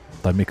antaa.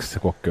 Tai miksi se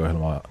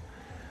kokkiohjelma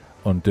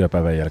on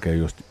työpäivän jälkeen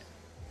just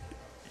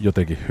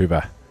jotenkin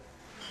hyvä.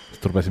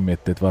 Sitten rupesin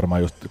miettimään, että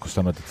varmaan just kun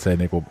sanoit, että se ei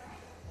niinku,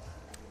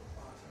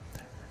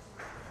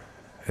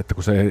 että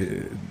kun se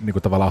ei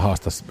niinku tavallaan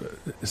haasta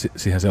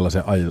siihen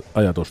sellaiseen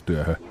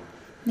ajatustyöhön.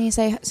 Niin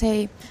se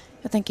ei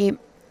jotenkin,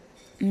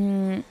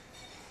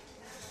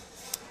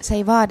 se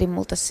ei vaadi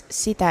multa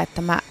sitä,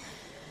 että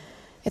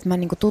mä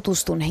niinku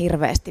tutustun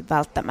hirveästi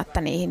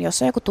välttämättä niihin.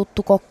 Jos on joku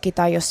tuttu kokki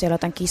tai jos siellä on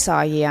jotain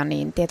kisaajia,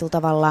 niin tietyllä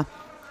tavalla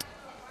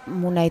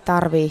mun ei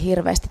tarvii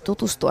hirveästi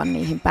tutustua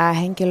niihin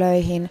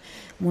päähenkilöihin.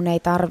 Mun ei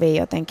tarvii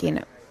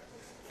jotenkin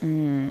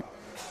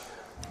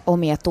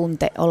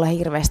olla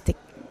hirveästi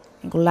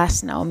niin kuin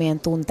läsnä omien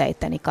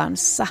tunteitteni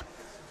kanssa.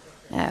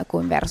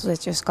 Kuin versus,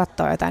 että jos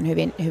katsoo jotain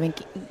hyvin, hyvin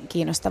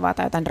kiinnostavaa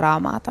tai jotain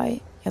draamaa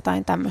tai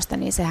jotain tämmöistä,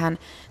 niin sehän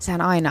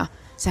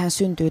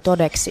syntyy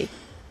todeksi.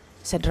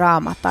 Se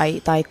draama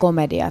tai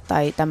komedia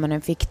tai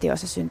tämmöinen fiktio,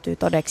 se syntyy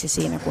todeksi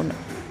siinä, kun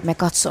me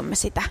katsomme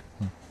sitä.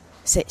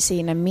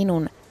 Siinä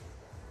minun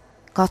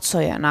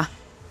katsojana,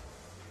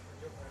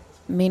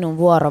 minun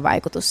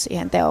vuorovaikutus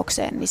siihen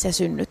teokseen, niin se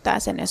synnyttää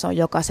sen ja se on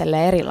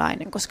jokaiselle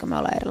erilainen, koska me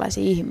ollaan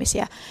erilaisia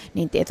ihmisiä,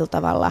 niin tietyllä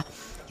tavalla.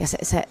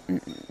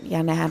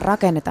 Ja nehän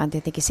rakennetaan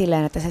tietenkin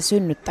silleen, että se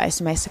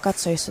synnyttäisi meissä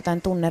katsojissa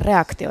jotain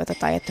tunnereaktioita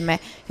tai että me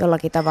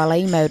jollakin tavalla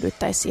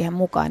imeydyttäisiin siihen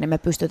mukaan ja me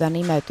pystytään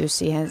imeytyä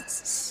siihen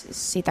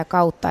sitä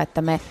kautta,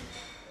 että me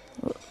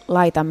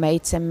laitamme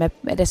itsemme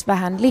edes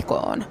vähän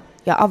likoon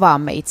ja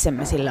avaamme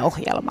itsemme sille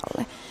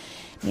ohjelmalle.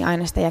 Niin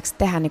aina sitä jaksa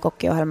tehdä, niin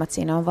kokkiohjelmat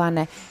siinä on vaan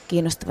ne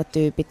kiinnostavat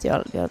tyypit,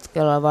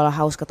 joilla voi olla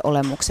hauskat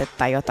olemukset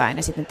tai jotain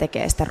ja sitten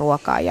tekee sitä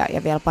ruokaa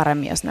ja vielä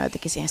paremmin, jos ne on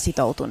jotenkin siihen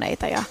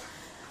sitoutuneita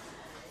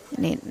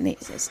niin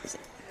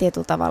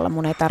tietyllä tavalla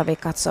mun ei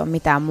tarvitse katsoa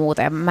mitään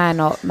muuta. Ja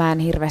mä en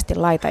hirveästi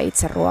laita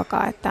itse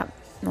ruokaa, että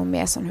mun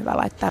mies on hyvä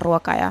laittaa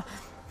ruokaa.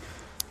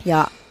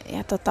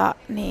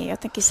 Niin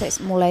jotenkin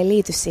mulle ei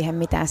liity siihen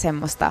mitään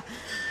semmoista,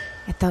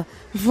 että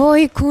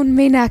voi kun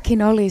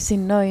minäkin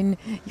olisin noin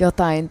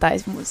jotain. Tai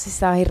siis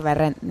se on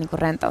hirveän niinku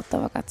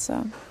rentouttava katsoa.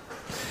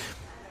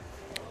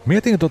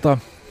 Mietin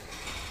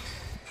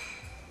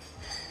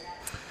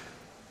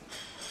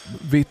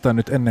viittaan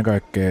nyt ennen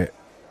kaikkea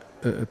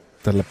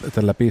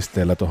tällä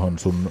pisteellä tuohon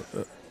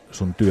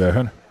sun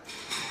työhön,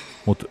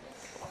 mutta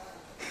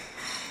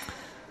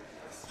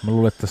mä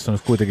luulen, että tässä on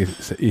kuitenkin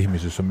se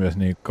ihmisyys on myös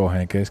niin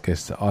kauhean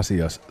keskeisessä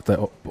asiassa tai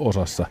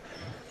osassa.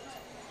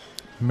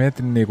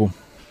 Mietin niinku,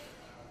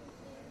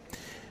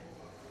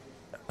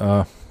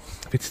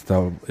 vitsi, tää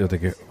on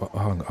jotenkin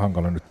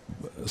hankala nyt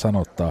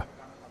sanottaa,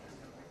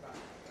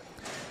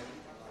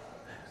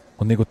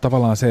 mutta niinku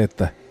tavallaan se,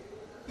 että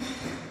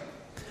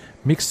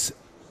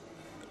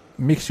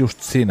miksi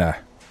just sinä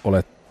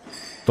olet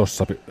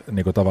tossa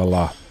niinku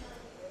tavallaan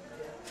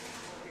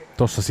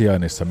tossa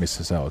sijainnissa,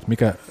 missä sä oot?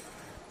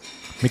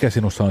 Mikä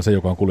sinussa on se,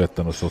 joka on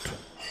kuljettanut sut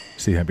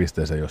siihen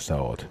pisteeseen, jossa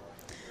sä oot?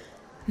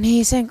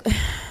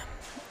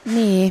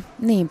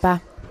 Niinpä.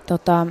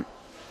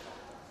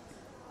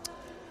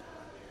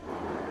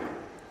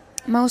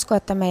 Mä uskon,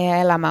 että meidän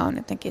elämä on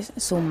jotenkin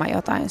summa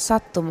jotain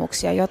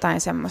sattumuksia,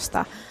 jotain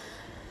semmoista,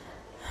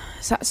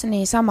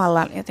 niin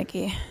samalla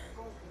jotenkin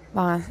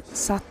vaan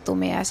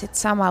sattumia ja sitten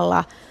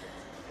samalla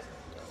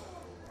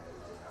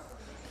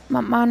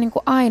mä oon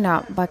niinku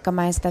aina, vaikka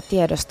mä en sitä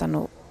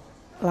tiedostanut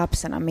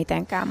lapsena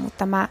mitenkään,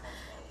 mutta mä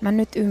mä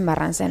nyt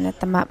ymmärrän sen,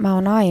 että mulla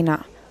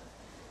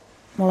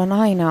on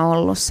aina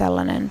ollut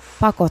sellainen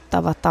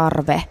pakottava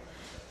tarve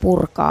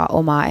purkaa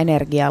omaa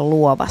energiaa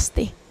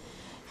luovasti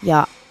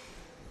ja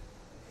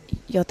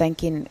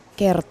jotenkin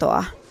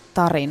kertoa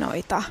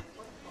tarinoita.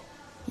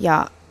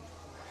 Ja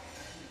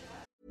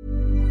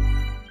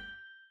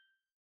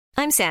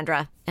I'm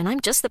Sandra, and I'm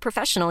just the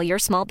professional your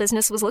small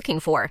business was looking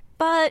for.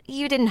 But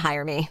you didn't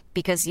hire me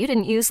because you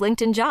didn't use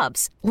LinkedIn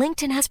Jobs.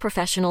 LinkedIn has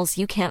professionals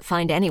you can't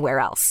find anywhere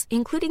else,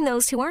 including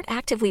those who aren't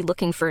actively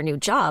looking for a new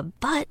job,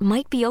 but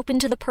might be open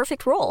to the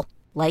perfect role,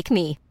 like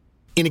me.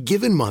 In a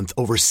given month,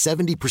 over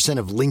 70%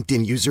 of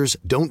LinkedIn users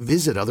don't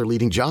visit other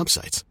leading job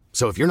sites.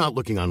 So if you're not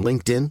looking on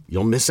LinkedIn,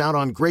 you'll miss out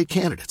on great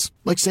candidates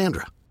like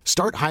Sandra.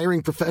 Start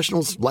hiring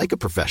professionals like a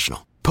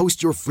professional.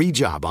 Post your free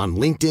job on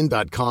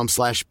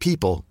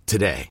linkedin.com/people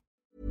today.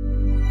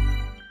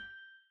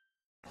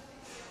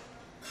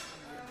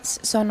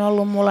 Se on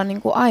ollut mulla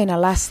niin kuin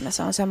aina läsnä.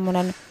 Se on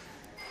semmoinen,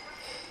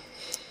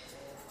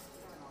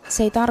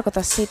 se ei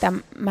tarkoita sitä,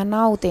 mä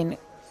nautin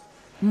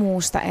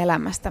muusta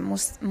elämästä.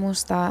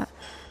 Musta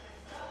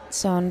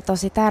se on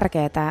tosi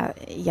tärkeää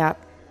ja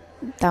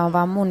tämä on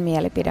vaan mun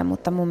mielipide,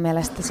 mutta mun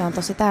mielestä se on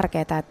tosi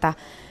tärkeää,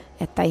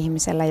 että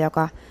ihmisellä,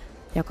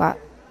 joka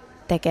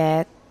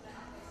tekee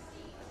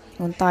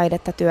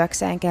taidetta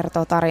työkseen,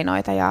 kertoo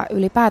tarinoita ja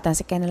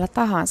ylipäätänsä kenellä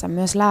tahansa,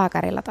 myös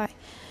lääkärillä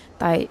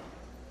tai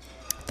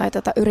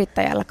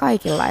yrittäjällä,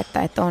 kaikilla,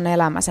 että on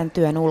elämä sen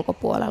työn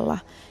ulkopuolella.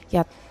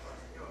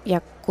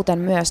 Ja kuten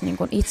myös niin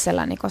kuin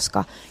itselläni,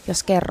 koska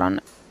jos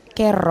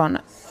kerron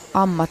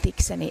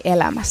ammatikseni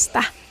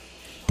elämästä,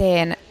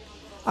 teen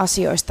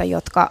asioista,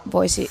 jotka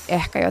voisi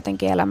ehkä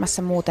jotenkin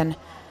elämässä muuten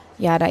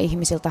jäädä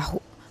ihmisiltä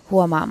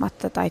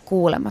huomaamatta tai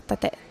kuulematta,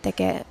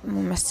 tekee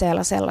mun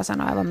mielestä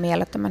sellaisena aivan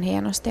mielettömän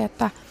hienosti,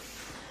 että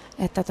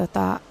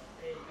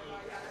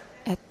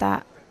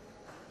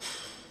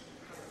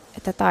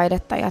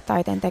taidetta ja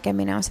taiteen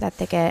tekeminen on sitä, että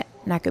tekee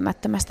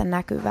näkymättömästä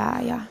näkyvää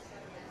ja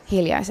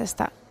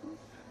hiljaisesta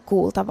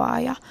kuultavaa,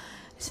 ja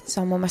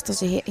se on mun mielestä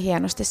tosi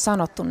hienosti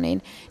sanottu,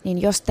 niin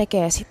jos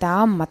tekee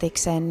sitä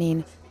ammatikseen,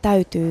 niin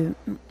täytyy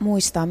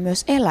muistaa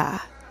myös elää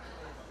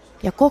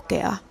ja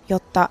kokea,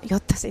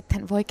 jotta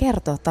sitten voi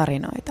kertoa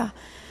tarinoita.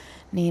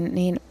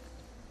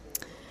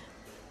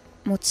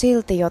 Mutta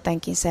silti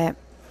jotenkin se,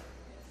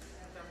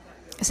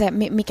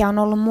 mikä on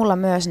ollut mulla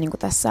myös niin kuin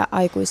tässä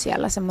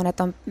aikuisiällä, semmoinen,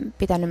 että on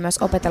pitänyt myös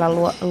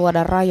opetella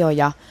luoda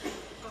rajoja,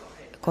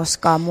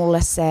 koska mulle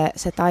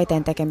se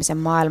taiteen tekemisen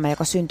maailma,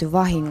 joka syntyi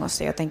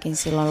vahingossa jotenkin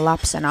silloin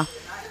lapsena,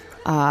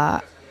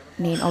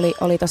 niin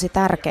oli tosi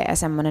tärkeä,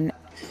 semmoinen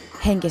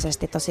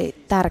henkisesti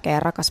tosi tärkeä ja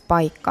rakas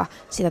paikka.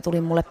 Siitä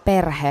tuli mulle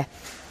perhe,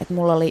 että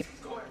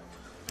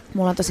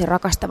mulla on tosi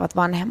rakastavat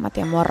vanhemmat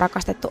ja mua on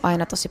rakastettu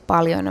aina tosi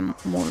paljon ja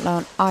mulla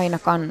on aina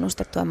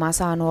kannustettu ja mä oon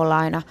saanut olla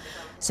aina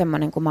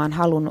semmoinen kuin mä oon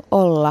halunnut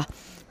olla.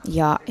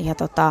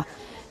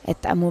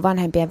 Että mun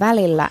vanhempien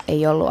välillä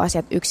ei ollut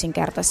asiat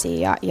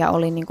yksinkertaisia ja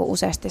oli niinku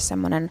useasti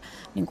semmoinen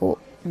niinku,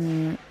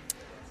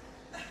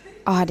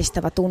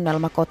 ahdistava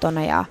tunnelma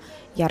kotona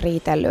ja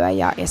riitelyä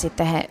ja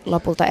sitten he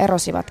lopulta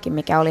erosivatkin,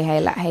 mikä oli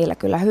heillä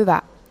kyllä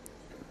hyvä,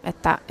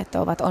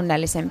 että ovat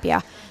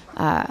onnellisempia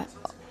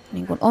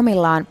niin kuin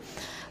omillaan.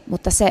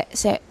 Mutta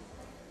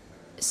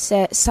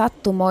se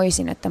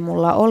sattumoisin, että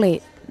mulla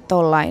oli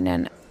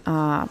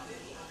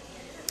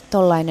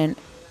tollainen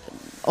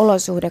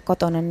olosuhde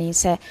kotona, niin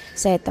se,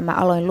 että mä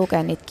aloin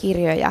lukea niitä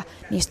kirjoja,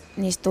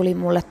 niistä tuli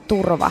mulle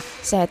turva.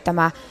 Se, että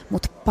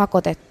mut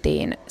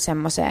pakotettiin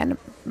semmoiseen,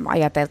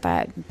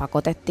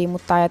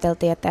 mutta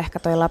ajateltiin, että ehkä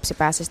toi lapsi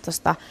pääsisi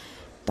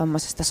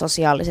tuommoisesta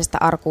sosiaalisesta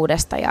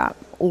arkuudesta ja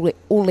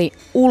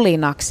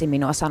ulinaksi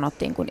minua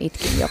sanottiin, kun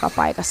itkin joka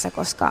paikassa,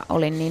 koska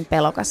olin niin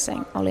pelokas,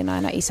 olin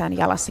aina isän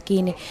jalassa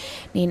kiinni,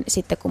 niin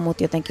sitten kun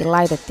mut jotenkin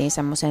laitettiin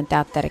semmoiseen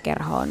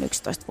teatterikerhoon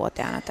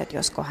 11-vuotiaana, että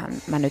joskohan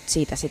mä nyt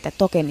siitä sitten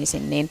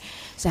tokenisin, niin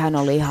sehän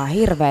oli ihan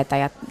hirveetä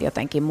ja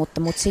jotenkin,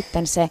 mutta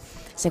sitten se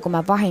kun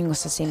mä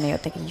vahingossa sinne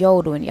jotenkin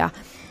jouduin ja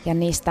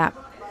niistä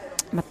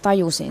mä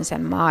tajusin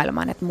sen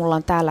maailman, että mulla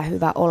on täällä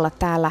hyvä olla,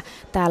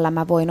 täällä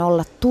mä voin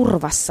olla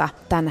turvassa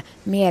tämän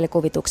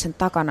mielikuvituksen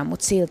takana,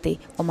 mutta silti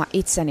oma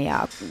itseni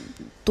ja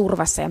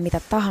turvassa ja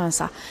mitä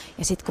tahansa.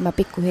 Ja sitten kun mä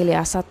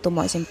pikkuhiljaa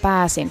sattumoisin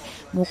pääsin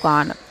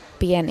mukaan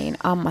pieniin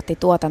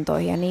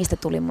ammattituotantoihin ja niistä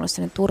tuli mulle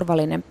sellainen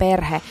turvallinen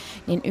perhe,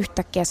 niin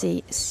yhtäkkiä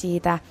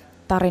siitä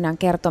tarinan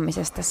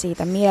kertomisesta,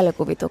 siitä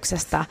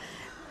mielikuvituksesta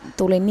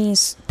tuli niin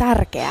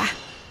tärkeä.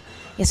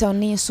 Ja se on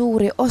niin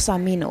suuri osa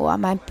minua.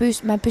 Mä en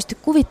pysty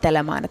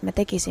kuvittelemaan, että mä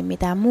tekisin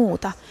mitään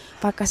muuta.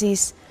 Vaikka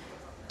siis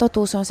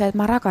totuus on se, että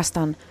mä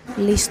rakastan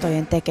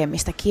listojen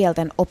tekemistä,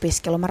 kielten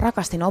opiskelua. Mä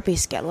rakastin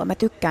opiskelua. Mä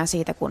tykkään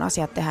siitä, kun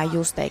asiat tehdään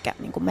just eikä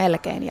niin kuin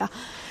melkein.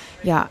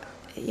 Ja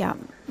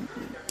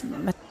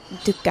mä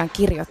tykkään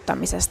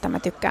kirjoittamisesta. Mä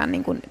tykkään,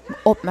 niin kuin,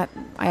 mä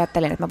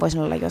ajattelin, että mä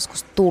voisin olla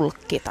joskus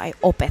tulkki tai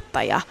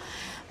opettaja.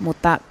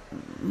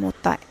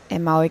 Mutta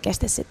en mä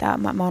oikeasti sitä,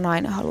 mä oon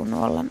aina halunnut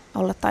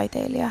olla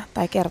taiteilija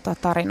tai kertoa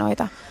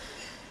tarinoita.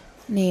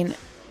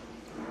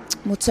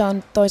 Mutta se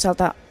on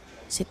toisaalta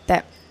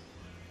sitten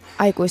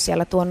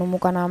aikuisiellä tuonut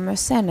mukanaan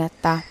myös sen,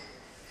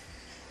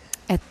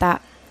 että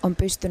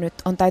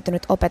on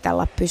täytynyt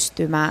opetella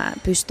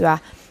pystyä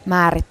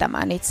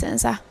määrittämään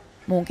itsensä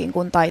muunkin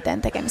kuin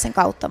taiteen tekemisen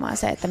kautta, vaan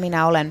se, että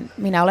minä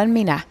olen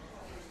minä.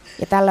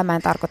 Ja tällä mä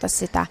en tarkoita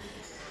sitä,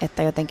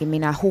 että jotenkin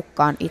minä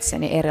hukkaan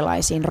itseni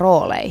erilaisiin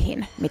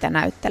rooleihin, mitä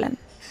näyttelen.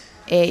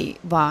 Ei,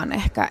 vaan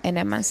ehkä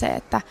enemmän se,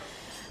 että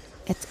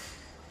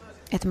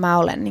mä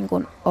olen niin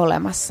kuin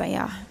olemassa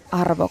ja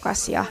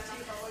arvokas ja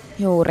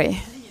juuri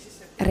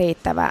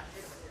riittävä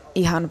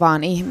ihan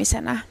vaan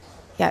ihmisenä.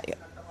 Ja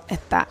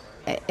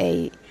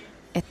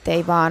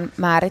ettei vaan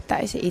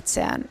määrittäisi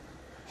itseään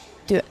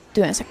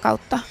työnsä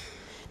kautta.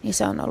 Niin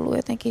se on ollut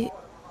jotenkin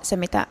se,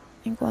 mitä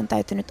niin kuin on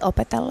täytynyt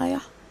opetella ja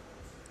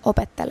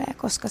opettelee,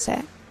 koska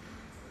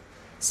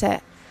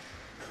se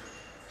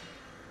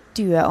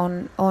työ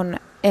on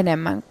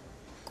enemmän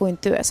kuin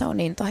työ, se on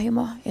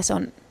intohimo ja se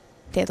on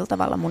tietyllä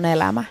tavalla mun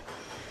elämä.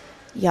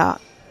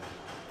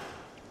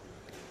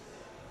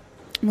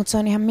 Mutta se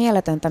on ihan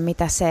mieletöntä,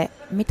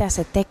 mitä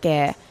se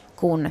tekee,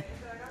 kun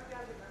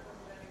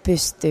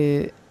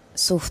pystyy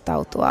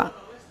suhtautua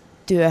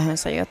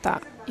työhönsä,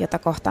 jota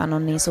kohtaan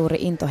on niin suuri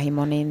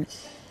intohimo, niin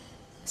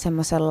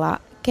semmoisella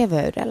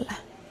keveydellä.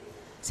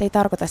 Se ei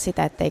tarkoita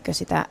sitä, etteikö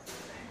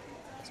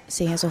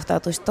siihen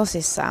suhtautuisi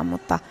tosissaan,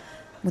 mutta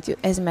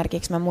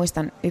esimerkiksi mä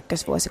muistan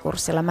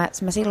ykkösvuosikurssilla, mä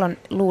silloin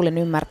luulin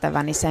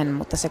ymmärtäväni sen,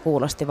 mutta se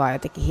kuulosti vaan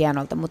jotenkin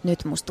hienolta, mutta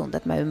nyt musta tuntuu,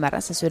 että mä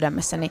ymmärrän sen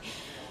sydämessäni.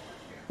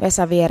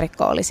 Vesa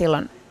Vierikko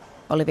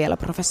oli vielä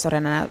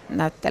professorina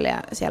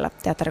näyttelijä siellä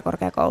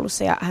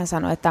teatterikorkeakoulussa ja hän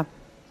sanoi, että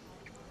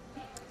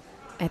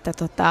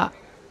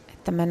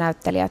me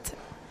näyttelijät,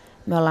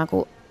 me ollaan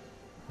kuin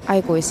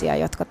aikuisia,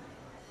 jotka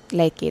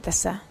leikkii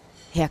tässä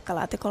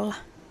hiekkalaatikolla.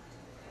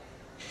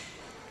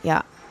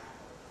 Ja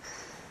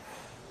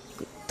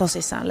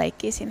tosissaan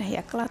leikkii siinä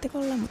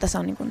hiekkalaatikolla, mutta se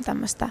on niin kuin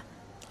tämmöistä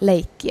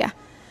leikkiä.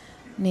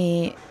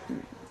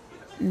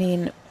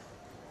 Niin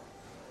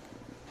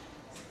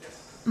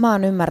mä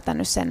oon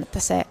ymmärtänyt sen, että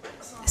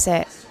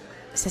se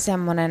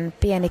semmoinen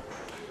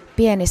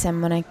pieni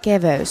semmoinen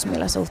keveys,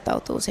 millä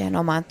suhtautuu siihen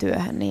omaan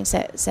työhön, niin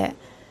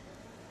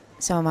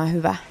se on vaan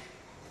hyvä.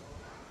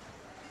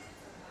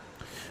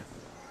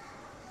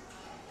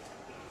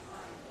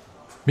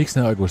 Miksi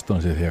ne aikuiset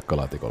on siis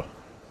hiekkalaatikolla?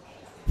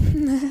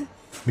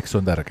 Miksi se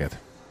on tärkeää?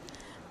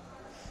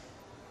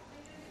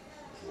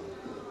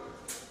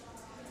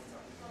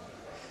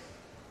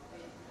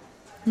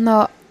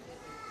 No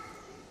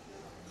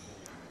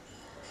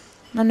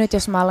nyt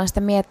jos mä alan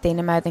sitä miettiä,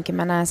 niin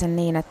mä näen sen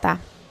niin, että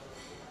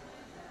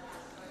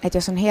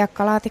jos on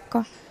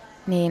hiekkalaatikko,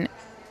 niin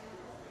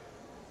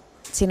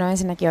siinä on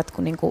ensinnäkin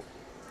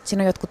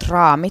siinä on jotkut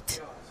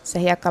raamit. Se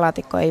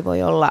hiekkalaatikko ei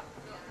voi olla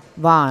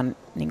vaan,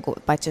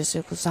 paitsi jos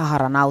joku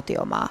Saharan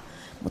autiomaa,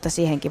 mutta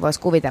siihenkin voisi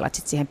kuvitella,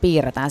 että siihen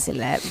piirretään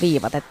silleen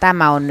viivat, että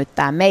tämä on nyt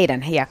tämä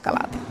meidän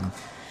hiekkalaatikko.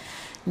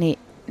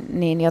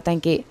 Niin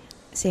jotenkin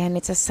siihen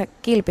itse asiassa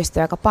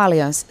kilpistyy aika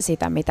paljon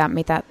sitä,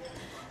 mitä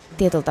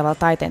tietyllä tavalla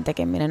taiteen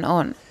tekeminen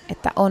on.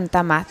 Että on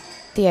tämä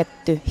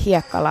tietty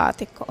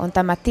hiekkalaatikko, on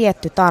tämä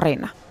tietty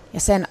tarina ja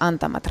sen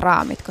antamat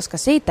raamit, koska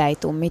siitä ei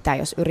tule mitään,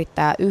 jos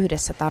yrittää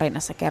yhdessä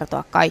tarinassa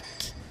kertoa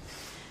kaikki.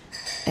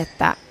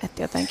 Että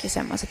jotenkin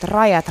semmoiset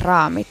rajat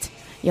raamit,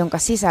 jonka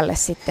sisälle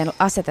sitten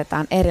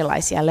asetetaan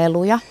erilaisia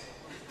leluja.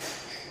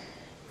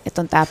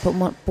 Että on tämä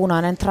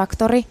punainen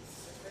traktori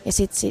ja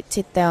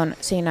sitten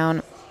siinä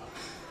on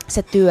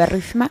se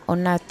työryhmä,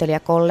 on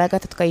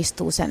näyttelijäkollegat, jotka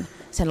istuu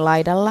sen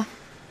laidalla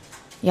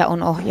ja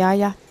on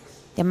ohjaaja.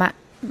 Ja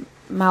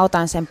mä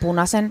otan sen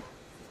punaisen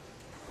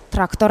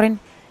traktorin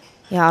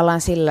ja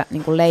alan sillä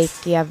niin kuin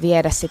leikkiä,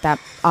 viedä sitä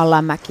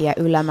alamäkiä,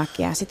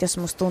 ylämäkiä. Sitten jos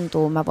musta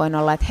tuntuu, mä voin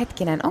olla, että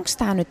hetkinen, onko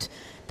tämä nyt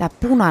tämä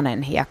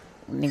punainen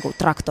niin kuin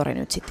traktori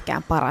nyt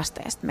sittenkään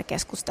parasta? Ja sitten me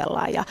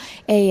keskustellaan ja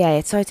ei,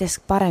 että se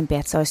olisi parempi,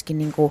 että se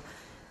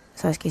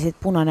olisikin sit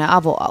punainen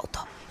avoauto.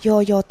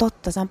 Joo,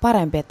 totta, se on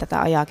parempi, että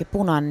tätä ajaakin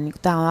punainen, niin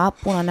kuin tämä on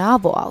punainen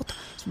avoauto.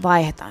 Sitten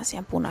vaihdetaan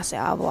siihen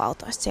punaiseen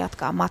avoautoon ja sitten se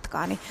jatkaa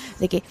matkaa. Niin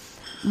jotenkin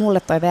mulle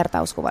toi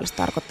vertauskuvallisesti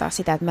tarkoittaa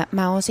sitä, että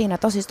mä oon siinä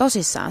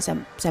tosissaan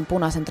sen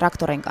punaisen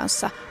traktorin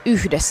kanssa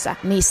yhdessä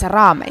niissä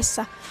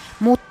raameissa.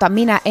 Mutta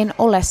minä en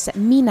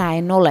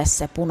ole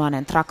se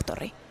punainen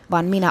traktori,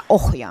 vaan minä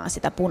ohjaan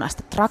sitä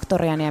punaista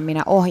traktoria ja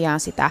minä ohjaan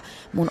sitä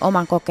mun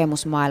oman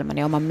kokemusmaailman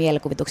ja oman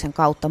mielikuvituksen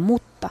kautta,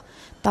 mutta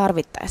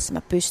tarvittaessa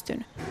mä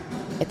pystyn,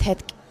 että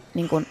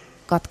niin kun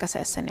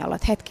katkaisee sen ja olla,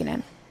 että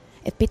hetkinen,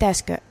 että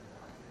pitäisikö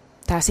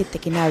tää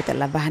sittenkin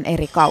näytellä vähän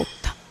eri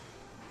kautta.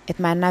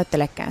 Että mä en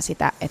näyttelekään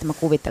sitä, että mä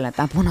kuvittelen, että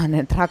tämä on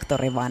punainen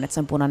traktori, vaan että se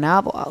on punainen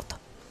avoauto.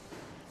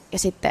 Ja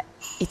sitten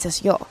itse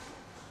asiassa joo,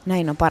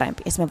 näin on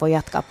parempi. Ja sitten mä voin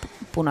jatkaa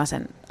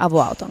punaisen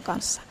avoauton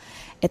kanssa.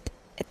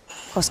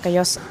 Koska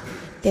jos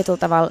tietyllä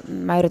tavalla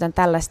mä yritän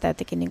tällaista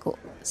jotenkin niin kuin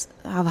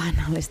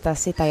havainnollistaa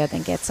sitä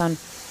jotenkin, että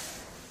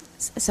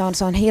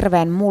se on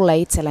hirveän mulle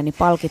itselleni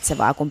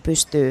palkitsevaa, kun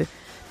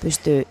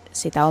pystyy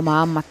sitä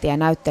omaa ammattia ja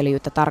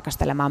näyttelijyyttä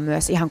tarkastelemaan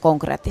myös ihan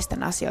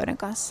konkreettisten asioiden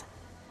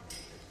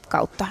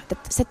kautta.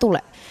 Että se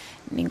tulee.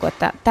 niin kuin,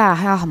 että tämä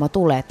hahmo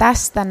tulee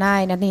tästä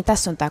näin, ja niin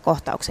tässä on tämä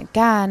kohtauksen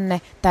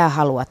käänne, tämä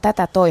haluaa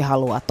tätä, toi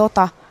haluaa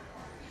tota.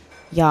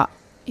 Ja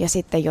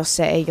sitten jos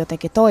se ei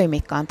jotenkin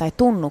toimikaan tai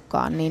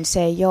tunnukaan, niin se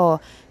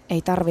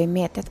ei tarvitse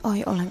miettiä, että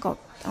oi,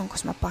 onko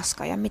mä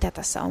paska ja mitä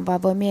tässä on,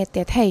 vaan voi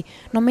miettiä, että hei,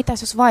 no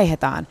mitäs jos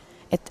vaihdetaan.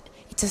 Että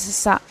itse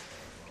asiassa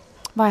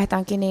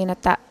vaihdetaankin niin,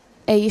 että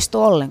ei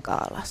istu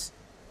ollenkaan alas.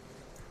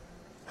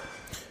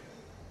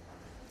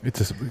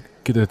 Itse asiassa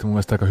kiteytit mun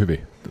mielestä aika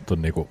hyvin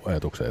tuon niinku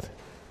ajatuksen,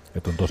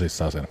 että on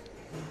tosissaan sen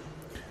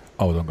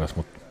auton kanssa,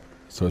 mutta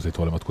se on siitä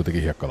huolimatta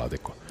kuitenkin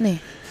hiekkalaatikko.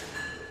 Niin.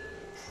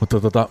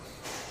 Mutta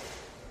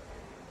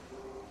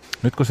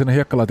nyt kun siinä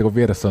hiekkalaatikon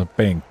vieressä on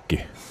penkki,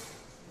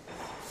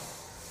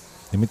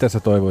 niin mitä sä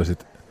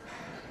toivoisit,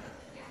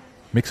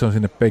 miksi on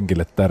sinne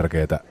penkille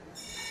tärkeää,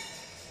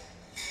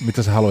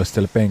 mitä sä haluaisit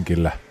siellä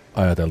penkillä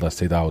ajateltaisiin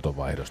siitä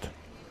autonvaihdosta?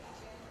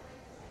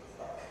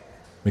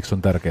 Miksi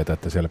on tärkeää,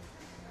 että siellä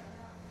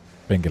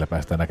penkillä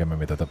päästään näkemään,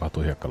 mitä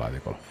tapahtuu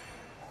hiekkalaatikolla?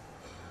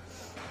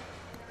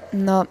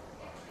 No,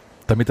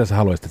 tai mitä sä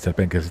haluaisit, että siellä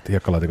penkillä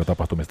hiekkalaatikon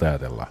tapahtumista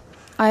ajatellaan?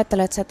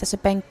 Ajattelet sä, että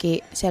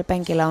siellä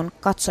penkillä on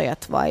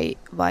katsojat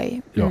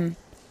vai? Joo.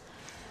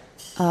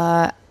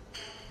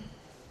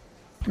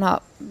 No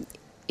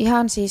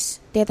ihan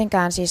siis,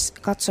 tietenkään siis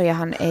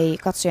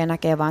katsoja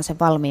näkee vaan sen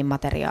valmiin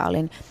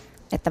materiaalin,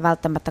 että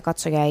välttämättä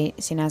katsoja ei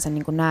sinänsä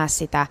niin kuin näe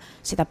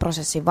sitä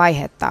prosessin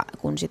vaihetta,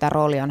 kun sitä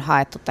roolia on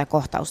haettu tai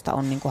kohtausta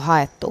on niin kuin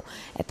haettu,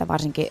 että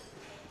varsinkin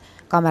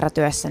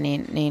kameratyössä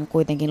niin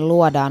kuitenkin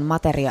luodaan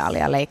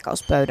materiaalia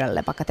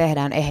leikkauspöydälle, vaikka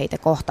tehdään eheitä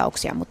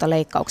kohtauksia, mutta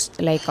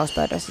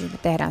leikkauspöydässä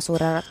tehdään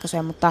suuria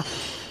ratkaisuja, mutta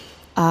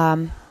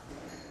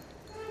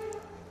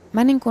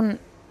mä niin kuin,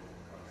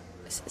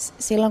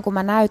 silloin kun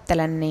mä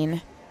näyttelen,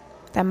 niin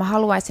mä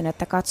haluaisin,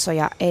 että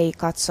katsoja ei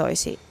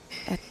katsoisi,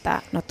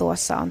 että no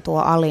tuossa on tuo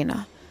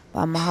Alina,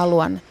 vaan mä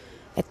haluan,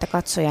 että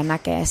katsoja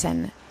näkee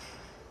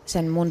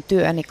sen mun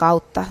työni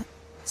kautta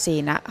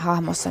siinä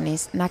hahmossa, niin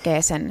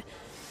näkee sen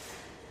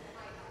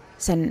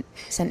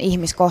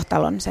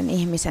ihmiskohtalon, sen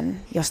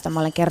ihmisen, josta mä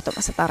olen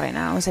kertomassa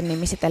tarinaa, on sen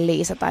nimi sitten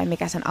Liisa tai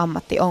mikä sen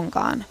ammatti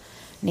onkaan,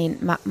 niin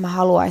mä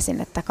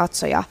haluaisin, että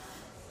katsoja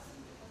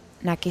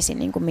näkisi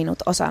niin kuin minut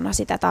osana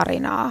sitä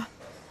tarinaa,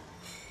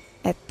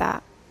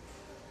 että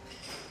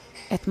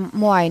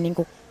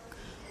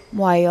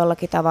mua ei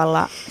jollakin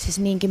tavalla, siis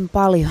niinkin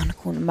paljon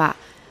kun mä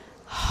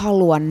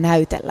haluan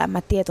näytellä,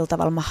 mä tietyllä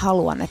tavalla mä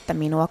haluan, että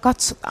minua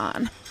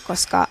katsotaan,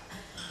 koska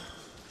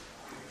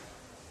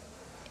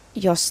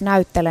jos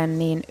näyttelen,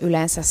 niin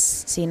yleensä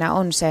siinä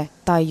on se,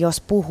 tai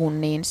jos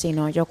puhun, niin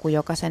siinä on joku,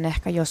 joka sen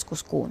ehkä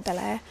joskus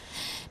kuuntelee.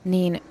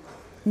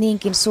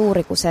 Niinkin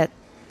suuri kuin se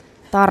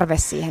tarve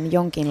siihen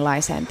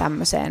jonkinlaiseen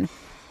tämmöiseen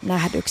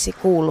nähdyksi,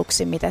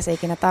 kuulluksi, mitä se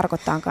ikinä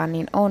tarkoittaakaan,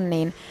 niin on,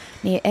 niin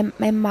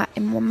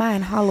mä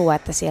en halua,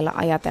 että siellä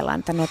ajatellaan,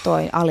 että no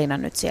toi Alina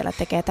nyt siellä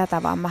tekee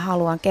tätä, vaan mä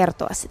haluan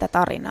kertoa sitä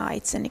tarinaa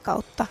itseni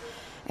kautta.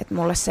 Että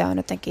mulle se on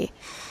jotenkin,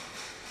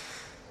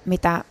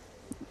 mitä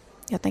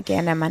jotenkin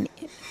enemmän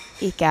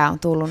ikää on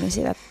tullut, niin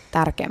sitä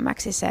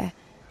tärkeämmäksi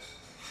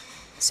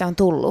se on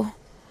tullut.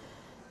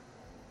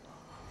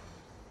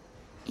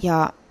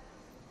 Ja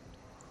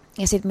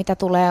sitten mitä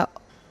tulee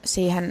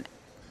siihen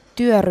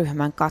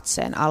työryhmän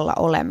katseen alla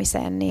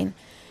olemiseen niin,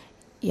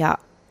 ja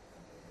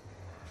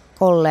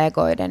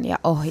kollegoiden ja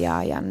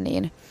ohjaajan,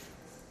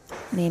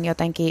 niin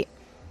jotenkin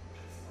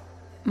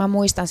mä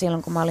muistan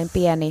silloin, kun mä olin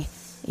pieni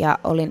ja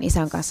olin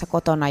isän kanssa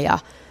kotona ja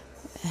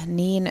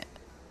niin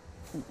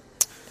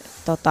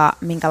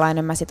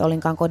minkälainen mä sitten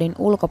olinkaan kodin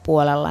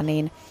ulkopuolella,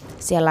 niin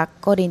siellä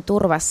kodin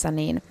turvassa,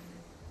 niin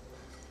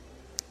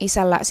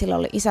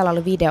isällä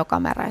oli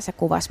videokamera ja se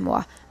kuvasi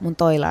mun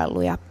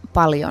toilailuja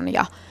paljon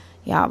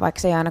ja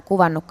vaikka se ei aina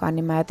kuvannutkaan,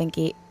 niin mä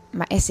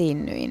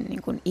esiinnyin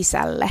niin kuin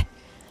isälle.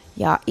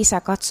 Ja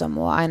isä katsoi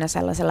mua aina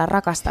sellaisella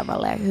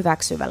rakastavalla ja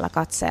hyväksyvällä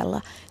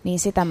katseella, niin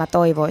sitä mä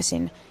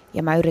toivoisin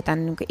ja mä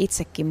yritän niin kuin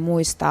itsekin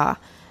muistaa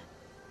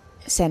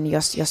sen,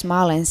 jos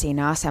mä olen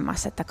siinä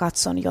asemassa, että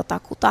katson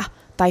jotakuta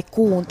tai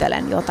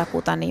kuuntelen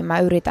jotakuta, niin mä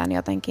yritän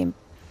jotenkin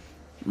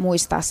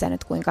muistaa sen,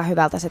 että kuinka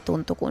hyvältä se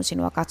tuntuu, kun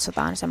sinua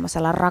katsotaan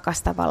semmoisella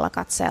rakastavalla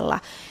katseella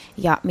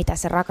ja mitä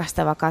se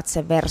rakastava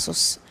katse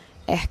versus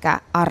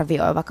ehkä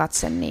arvioiva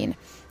katse niin,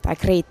 tai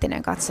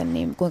kriittinen katse,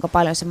 niin kuinka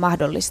paljon se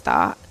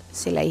mahdollistaa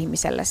sille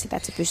ihmiselle sitä,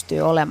 että se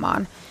pystyy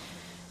olemaan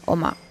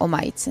oma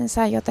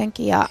itsensä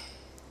jotenkin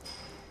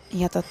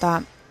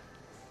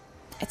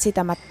että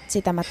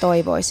sitä mä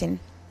toivoisin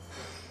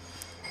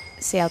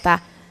sieltä,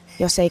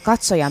 jos ei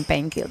katsojan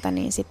penkiltä,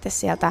 niin sitten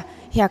sieltä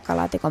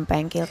hiekkalaatikon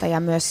penkiltä ja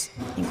myös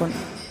niin kun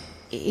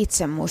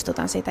itse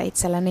muistutan siitä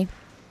itselleni.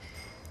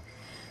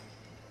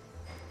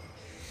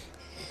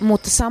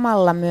 Mutta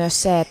samalla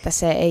myös se, että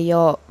se ei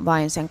ole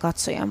vain sen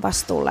katsojan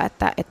vastuulla,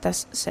 että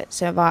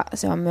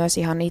se on myös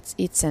ihan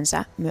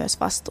itsensä myös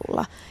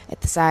vastuulla.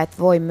 Että sä et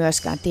voi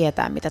myöskään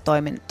tietää, mitä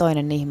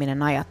toinen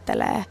ihminen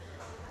ajattelee.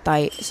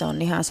 Tai se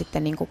on ihan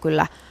sitten niin kuin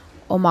kyllä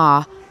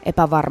omaa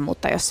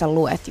epävarmuutta, jos sä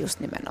luet just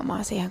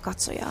nimenomaan siihen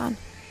katsojaan.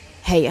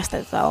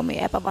 Heijastetaan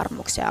omia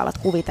epävarmuuksia ja alat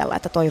kuvitella,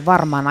 että toi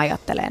varmaan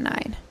ajattelee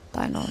näin.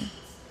 ottaen on.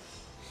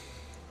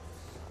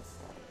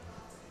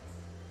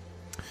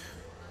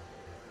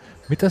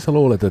 Mitä sä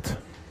luulet, että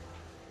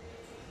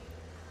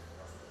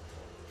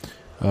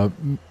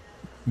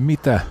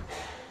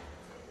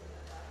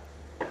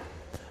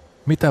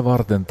mitä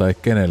varten tai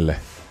kenelle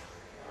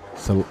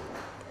sä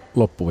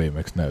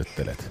loppuviimeksi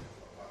näyttelet?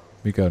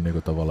 Mikä on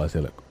niinku tavallaan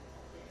siellä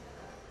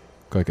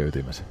kaiken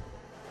ytimessä?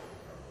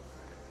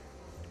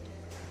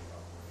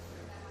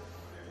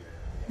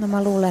 No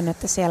mä luulen,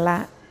 että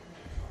siellä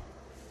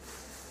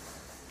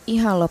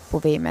ihan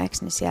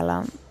loppuviimeeksi niin siellä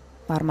on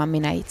varmaan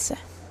minä itse.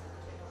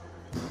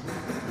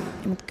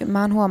 Mutta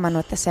mä oon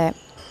huomannut, että se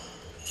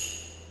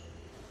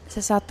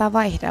saattaa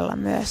vaihdella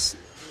myös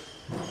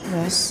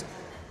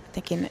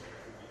jotenkin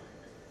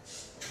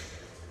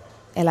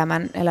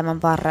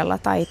elämän varrella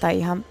tai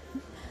ihan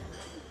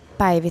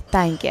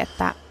päivittäinkin,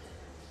 että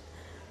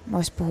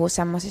vois puhua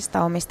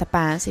semmoisista omista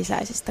pään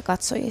sisäisistä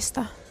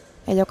katsojista.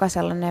 Ja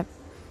jokaisella ne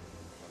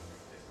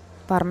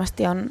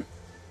varmasti on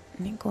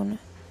niin kuin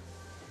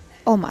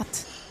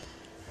omat.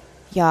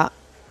 Ja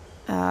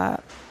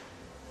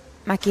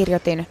mä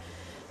kirjoitin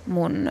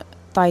mun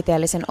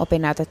taiteellisen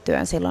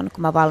opinnäytetyön silloin,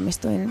 kun mä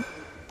valmistuin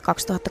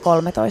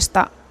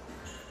 2013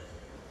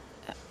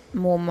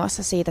 muun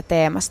muassa siitä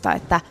teemasta,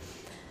 että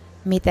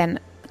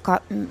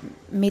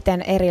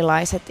miten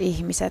erilaiset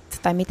ihmiset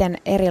tai miten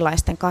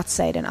erilaisten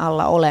katseiden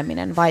alla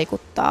oleminen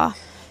vaikuttaa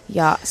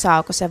ja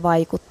saako se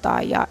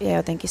vaikuttaa ja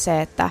jotenkin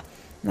se, että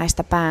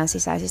näistä pään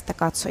sisäisistä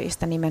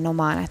katsojista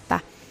nimenomaan,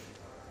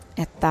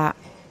 että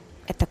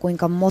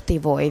kuinka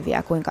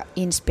motivoivia, kuinka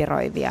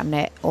inspiroivia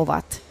ne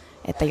ovat.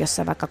 Että jos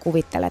sä vaikka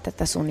kuvittelet,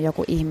 että sun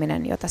joku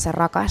ihminen, jota sä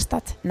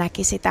rakastat,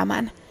 näkisi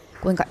tämän,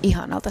 kuinka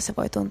ihanalta se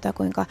voi tuntua,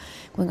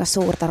 kuinka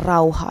suurta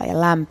rauhaa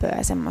ja lämpöä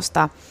ja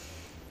semmoista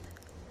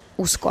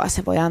uskoa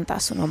se voi antaa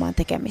sun omaan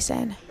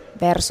tekemiseen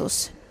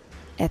versus,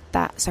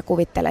 että sä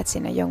kuvittelet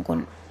sinne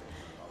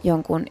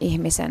jonkun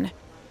ihmisen,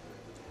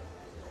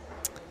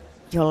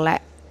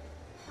 jolle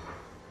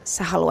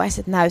sä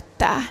haluaisit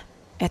näyttää,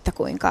 että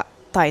kuinka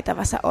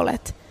taitava sä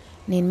olet,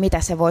 niin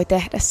mitä se voi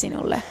tehdä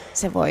sinulle.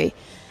 Se voi,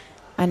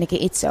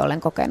 ainakin itse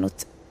olen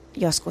kokenut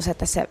joskus,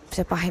 että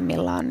se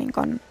pahimmillaan niin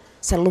kun,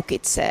 se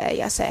lukitsee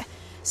ja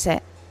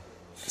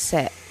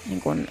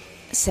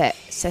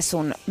se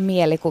sun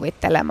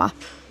mielikuvittelema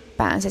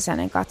pään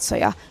sisäinen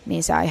katsoja,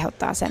 niin se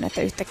aiheuttaa sen,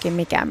 että yhtäkkiä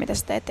mikään, mitä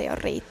sä teet, ei ole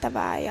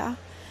riittävää.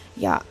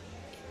 Ja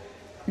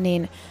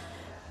niin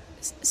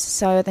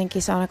se on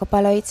jotenkin, se on aika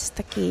paljon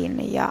itsestä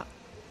kiinni. Ja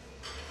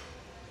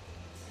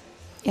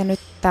nyt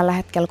tällä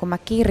hetkellä, kun mä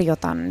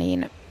kirjoitan,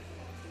 niin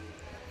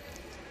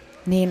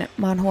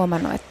mä oon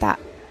huomannut, että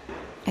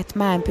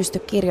mä en pysty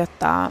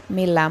kirjoittamaan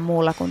millään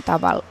muulla kuin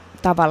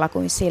tavalla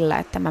kuin sillä,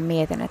 että mä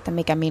mietin, että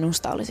mikä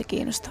minusta olisi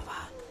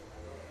kiinnostavaa.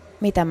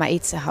 Mitä mä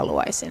itse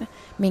haluaisin,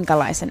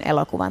 minkälaisen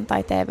elokuvan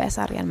tai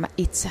TV-sarjan mä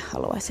itse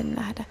haluaisin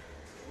nähdä.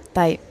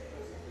 Tai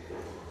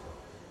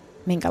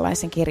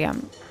minkälaisen kirjan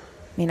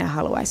minä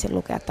haluaisin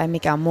lukea, tai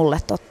mikä on mulle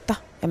totta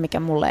ja mikä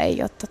mulle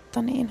ei ole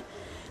totta, niin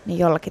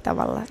jollakin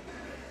tavalla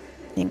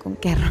niin kun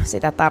kerron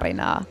sitä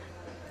tarinaa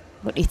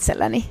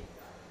itselläni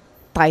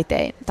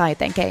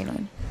taiteen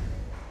keinoin.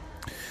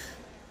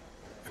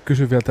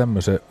 Kysyn vielä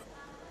tämmöisen.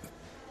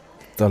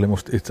 Tämä oli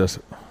musta itse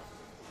asiassa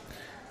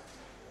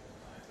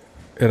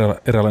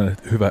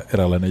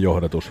eräänlainen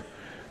johdatus.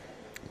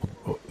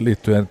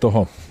 Liittyen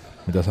tuohon,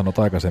 mitä sanoit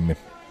aikaisemmin,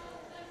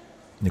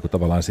 niin kuin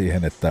tavallaan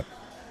siihen, että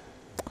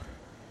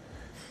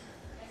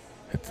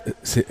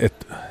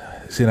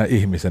sinä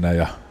ihmisenä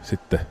ja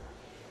sitten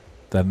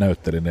tämä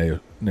näyttelijä ne ei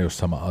ole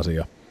sama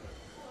asia.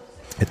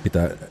 Että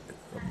pitää,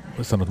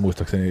 sanot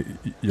muistaakseni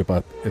jopa,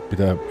 että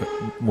pitää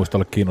muistaa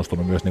olla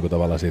kiinnostunut myös niin kuin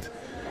tavallaan siitä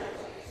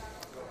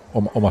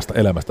omasta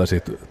elämästä,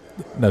 siitä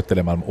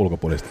näyttelemään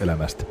ulkopuolisesta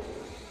elämästä.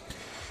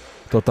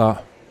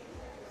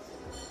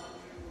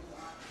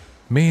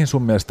 Mihin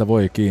sun mielestä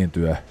voi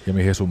kiintyä ja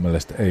mihin sun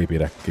mielestä ei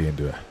pidä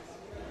kiintyä?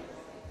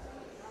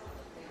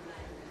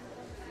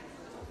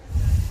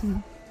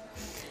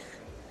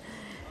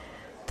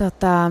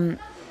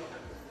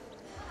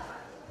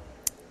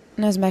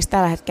 No esimerkiksi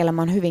tällä hetkellä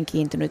mä oon hyvin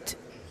kiintynyt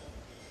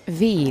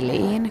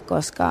viiliin,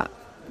 koska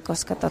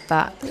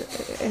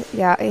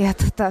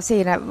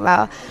siinä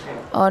mä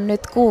oon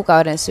nyt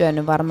kuukauden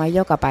syönyt varmaan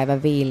joka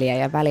päivä viiliä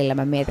ja välillä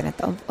mä mietin,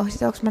 että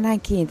onko mä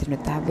näin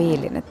kiintynyt tähän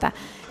viiliin, että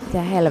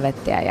mitä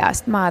helvettiä. Ja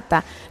sitten mä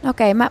että no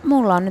okei,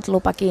 mulla on nyt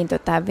lupa kiintyä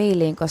tähän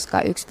viiliin,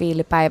 koska 1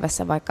 viili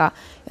päivässä, vaikka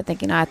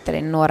jotenkin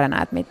ajattelin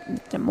nuorena, että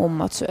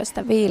mummot syö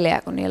sitä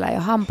viiliä, kun niillä ei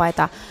ole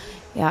hampaita.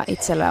 Ja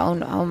itsellä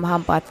on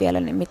hampaat vielä,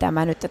 niin mitä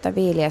mä nyt tätä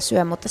viiliä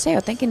syön, mutta se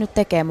jotenkin nyt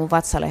tekee mun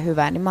vatsalle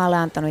hyvää, niin mä olen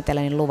antanut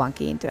itselleni luvan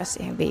kiintyä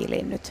siihen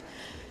viiliin nyt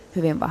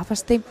hyvin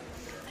vahvasti.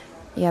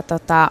 Ja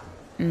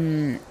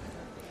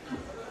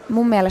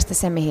mun mielestä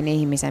se, mihin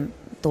ihmisen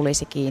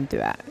tulisi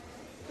kiintyä,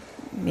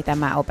 mitä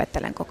mä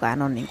opettelen koko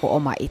ajan, on niin kuin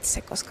oma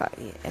itse, koska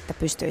että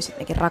pystyisi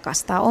jotenkin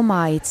rakastaa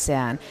omaa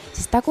itseään.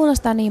 Siis tää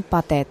kuulostaa niin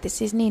pateettisesti,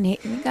 siis niin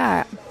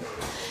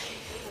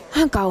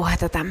ihan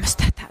kauheata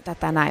tämmöistä, että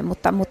tätä näin,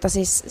 mutta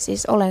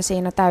siis olen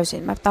siinä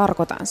täysin, mä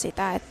tarkoitan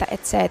sitä, että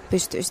se, että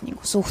pystyisi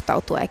niinku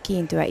suhtautua ja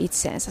kiintyä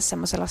itseensä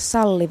semmoisella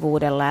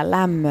sallivuudella ja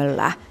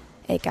lämmöllä,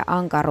 eikä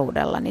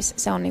ankaruudella, niin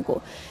se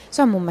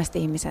on mun mielestä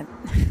ihmisen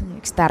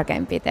yksi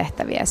tärkeimpiä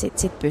tehtäviä.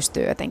 Sit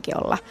pystyy jotenkin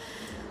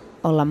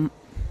olla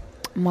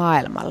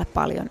maailmalle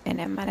paljon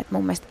enemmän. Et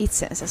mun mielestä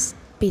itsensä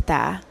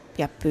pitää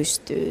ja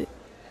pystyy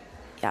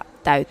ja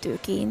täytyy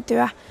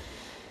kiintyä.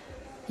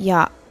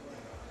 Ja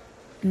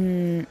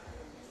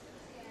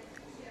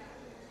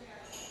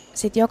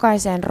sitten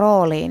jokaiseen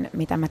rooliin,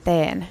 mitä mä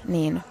teen,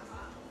 niin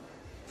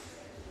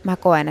mä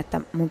koen,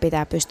 että mun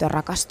pitää pystyä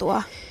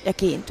rakastua ja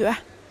kiintyä.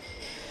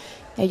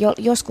 Ja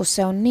joskus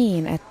se on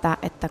niin, että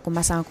kun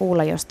mä saan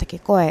kuulla jostakin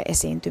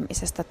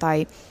koeesiintymisestä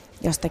tai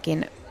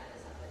jostakin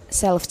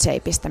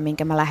self-tapeista,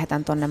 minkä mä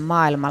lähetän tonne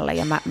maailmalle,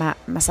 ja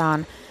mä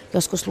saan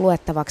joskus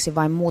luettavaksi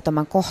vain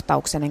muutaman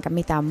kohtauksen enkä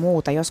mitään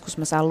muuta. Joskus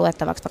mä saan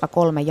luettavaksi vaikka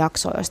 3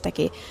 jaksoa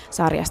jostakin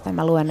sarjasta ja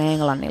mä luen ne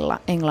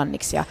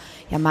englanniksi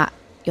ja mä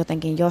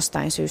jotenkin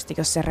jostain syystä,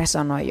 jos se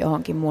resonoi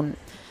johonkin mun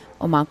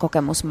omaan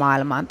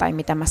kokemusmaailmaan tai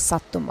mitä mä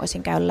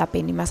sattumoisin käyn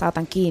läpi, niin mä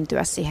saatan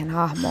kiintyä siihen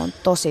hahmoon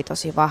tosi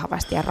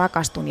vahvasti ja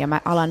rakastun ja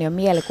mä alan jo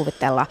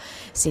mielikuvitella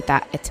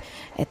sitä, että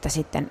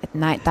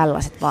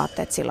tällaiset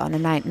vaatteet sillä on,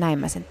 näin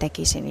mä sen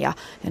tekisin ja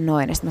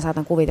noin. Ja sitten mä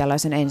saatan kuvitella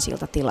sen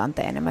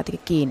ensi-iltatilanteen ja mä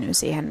jotenkin kiinnyn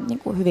siihen niin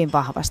kuin hyvin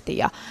vahvasti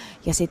ja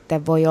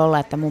sitten voi olla,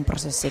 että mun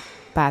prosessi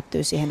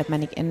päättyy siihen, että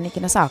mä en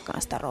ikinä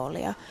saakaan sitä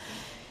roolia.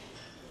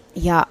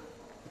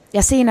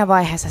 Ja siinä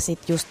vaiheessa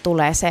sitten just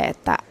tulee se,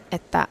 että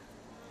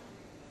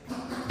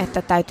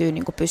täytyy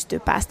niin kuin pystyä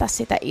päästä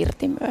sitä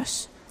irti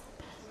myös.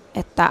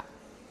 Että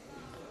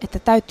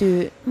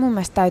mun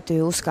mielestä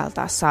täytyy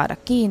uskaltaa saada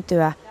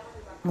kiintyä,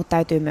 mutta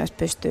täytyy myös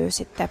pystyä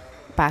sitten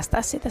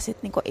päästä sitä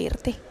sitten niin kuin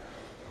irti.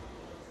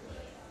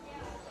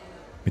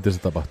 Miten se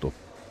tapahtuu?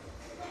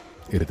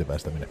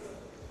 Irtipäästäminen?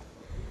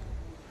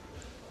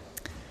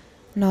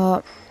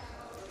 No,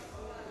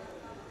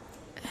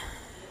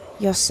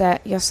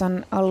 jos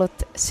on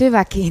ollut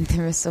syvä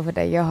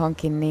kiintymyssuhde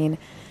johonkin, niin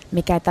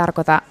mikä ei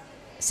tarkoita,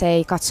 se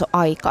ei katso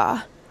aikaa,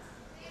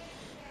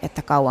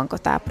 että kauanko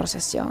tämä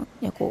prosessi on,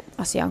 joku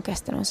asia on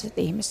kestänyt, on se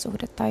sitten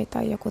ihmissuhde tai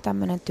joku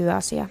tämmöinen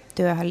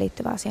työhön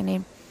liittyvä asia,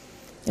 niin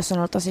jos on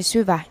ollut tosi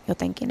syvä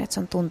jotenkin, että se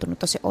on tuntunut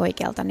tosi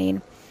oikealta,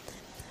 niin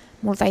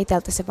multa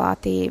itseltä se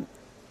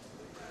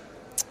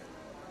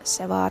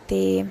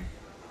vaatii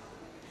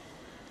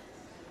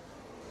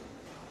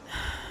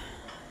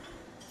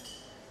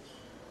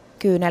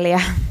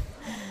kyyneliä.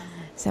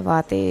 Se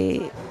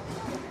vaatii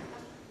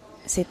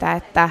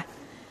sitä,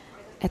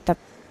 että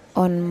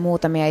on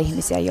muutamia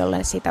ihmisiä,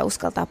 joille siitä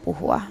uskaltaa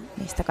puhua,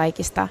 niistä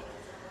kaikista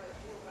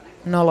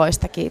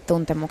noloistakin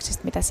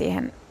tuntemuksista, mitä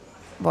siihen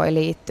voi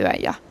liittyä.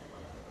 Ja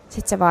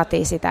sitten se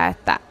vaatii sitä,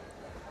 että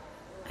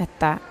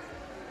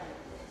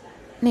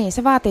niin,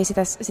 se vaatii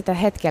sitä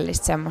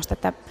hetkellistä semmoista,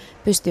 että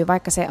pystyy,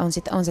 vaikka se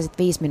on se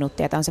sitten 5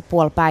 minuuttia tai on se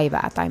puoli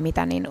päivää tai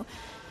mitä, niin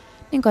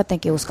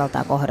jotenkin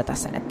uskaltaa kohdata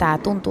sen, että tämä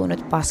tuntuu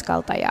nyt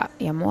paskalta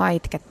ja mua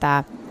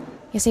itkettää.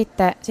 Ja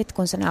sitten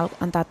kun sen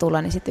antaa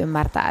tulla, niin sitten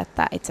ymmärtää,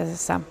 että itse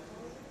asiassa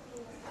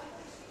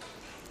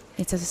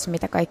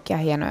mitä kaikkia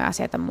hienoja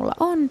asioita mulla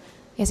on.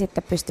 Ja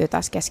sitten pystyy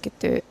taas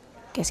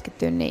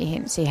keskittyä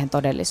siihen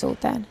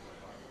todellisuuteen.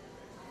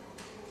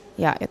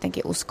 Ja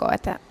jotenkin uskoo,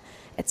 että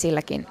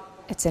silläkin,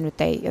 että se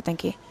nyt ei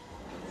jotenkin,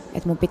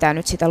 että mun pitää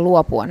nyt sitä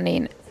luopua,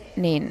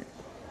 niin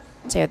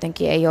se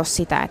jotenkin ei ole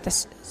sitä, että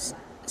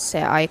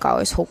se aika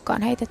olisi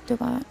hukkaan heitetty,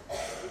 vaan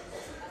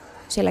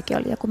silläkin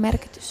oli joku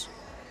merkitys.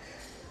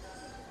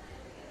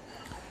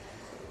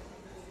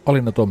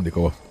 Alina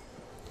Tomnikova,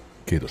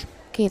 kiitos.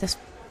 Kiitos.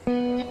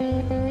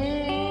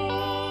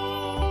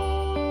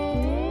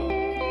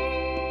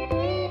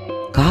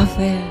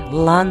 Cafe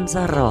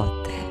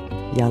Lanzarote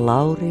ja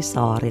Lauri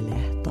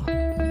Saarilehto.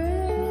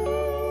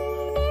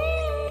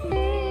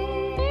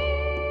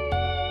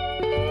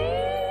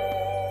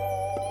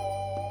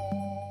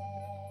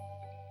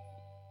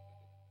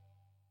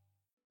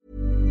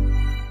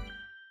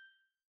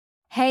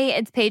 Hey,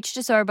 it's Paige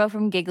DeSorbo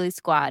from Giggly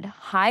Squad.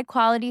 High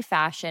quality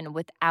fashion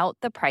without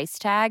the price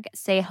tag.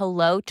 Say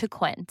hello to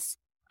Quince.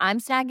 I'm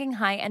snagging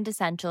high-end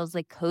essentials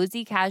like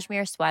cozy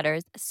cashmere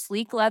sweaters,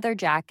 sleek leather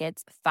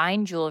jackets,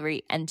 fine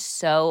jewelry, and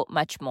so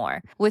much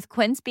more. With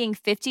Quince being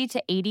 50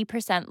 to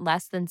 80%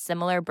 less than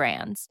similar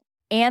brands.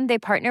 And they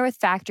partner with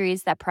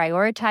factories that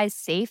prioritize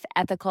safe,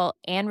 ethical,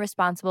 and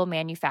responsible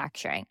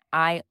manufacturing.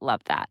 I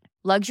love that.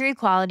 Luxury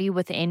quality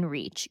within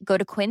reach. Go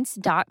to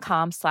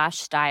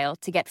quince.com/style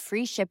to get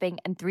free shipping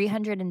and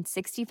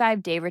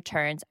 365-day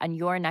returns on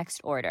your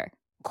next order.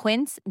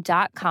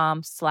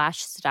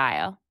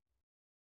 Quince.com/style.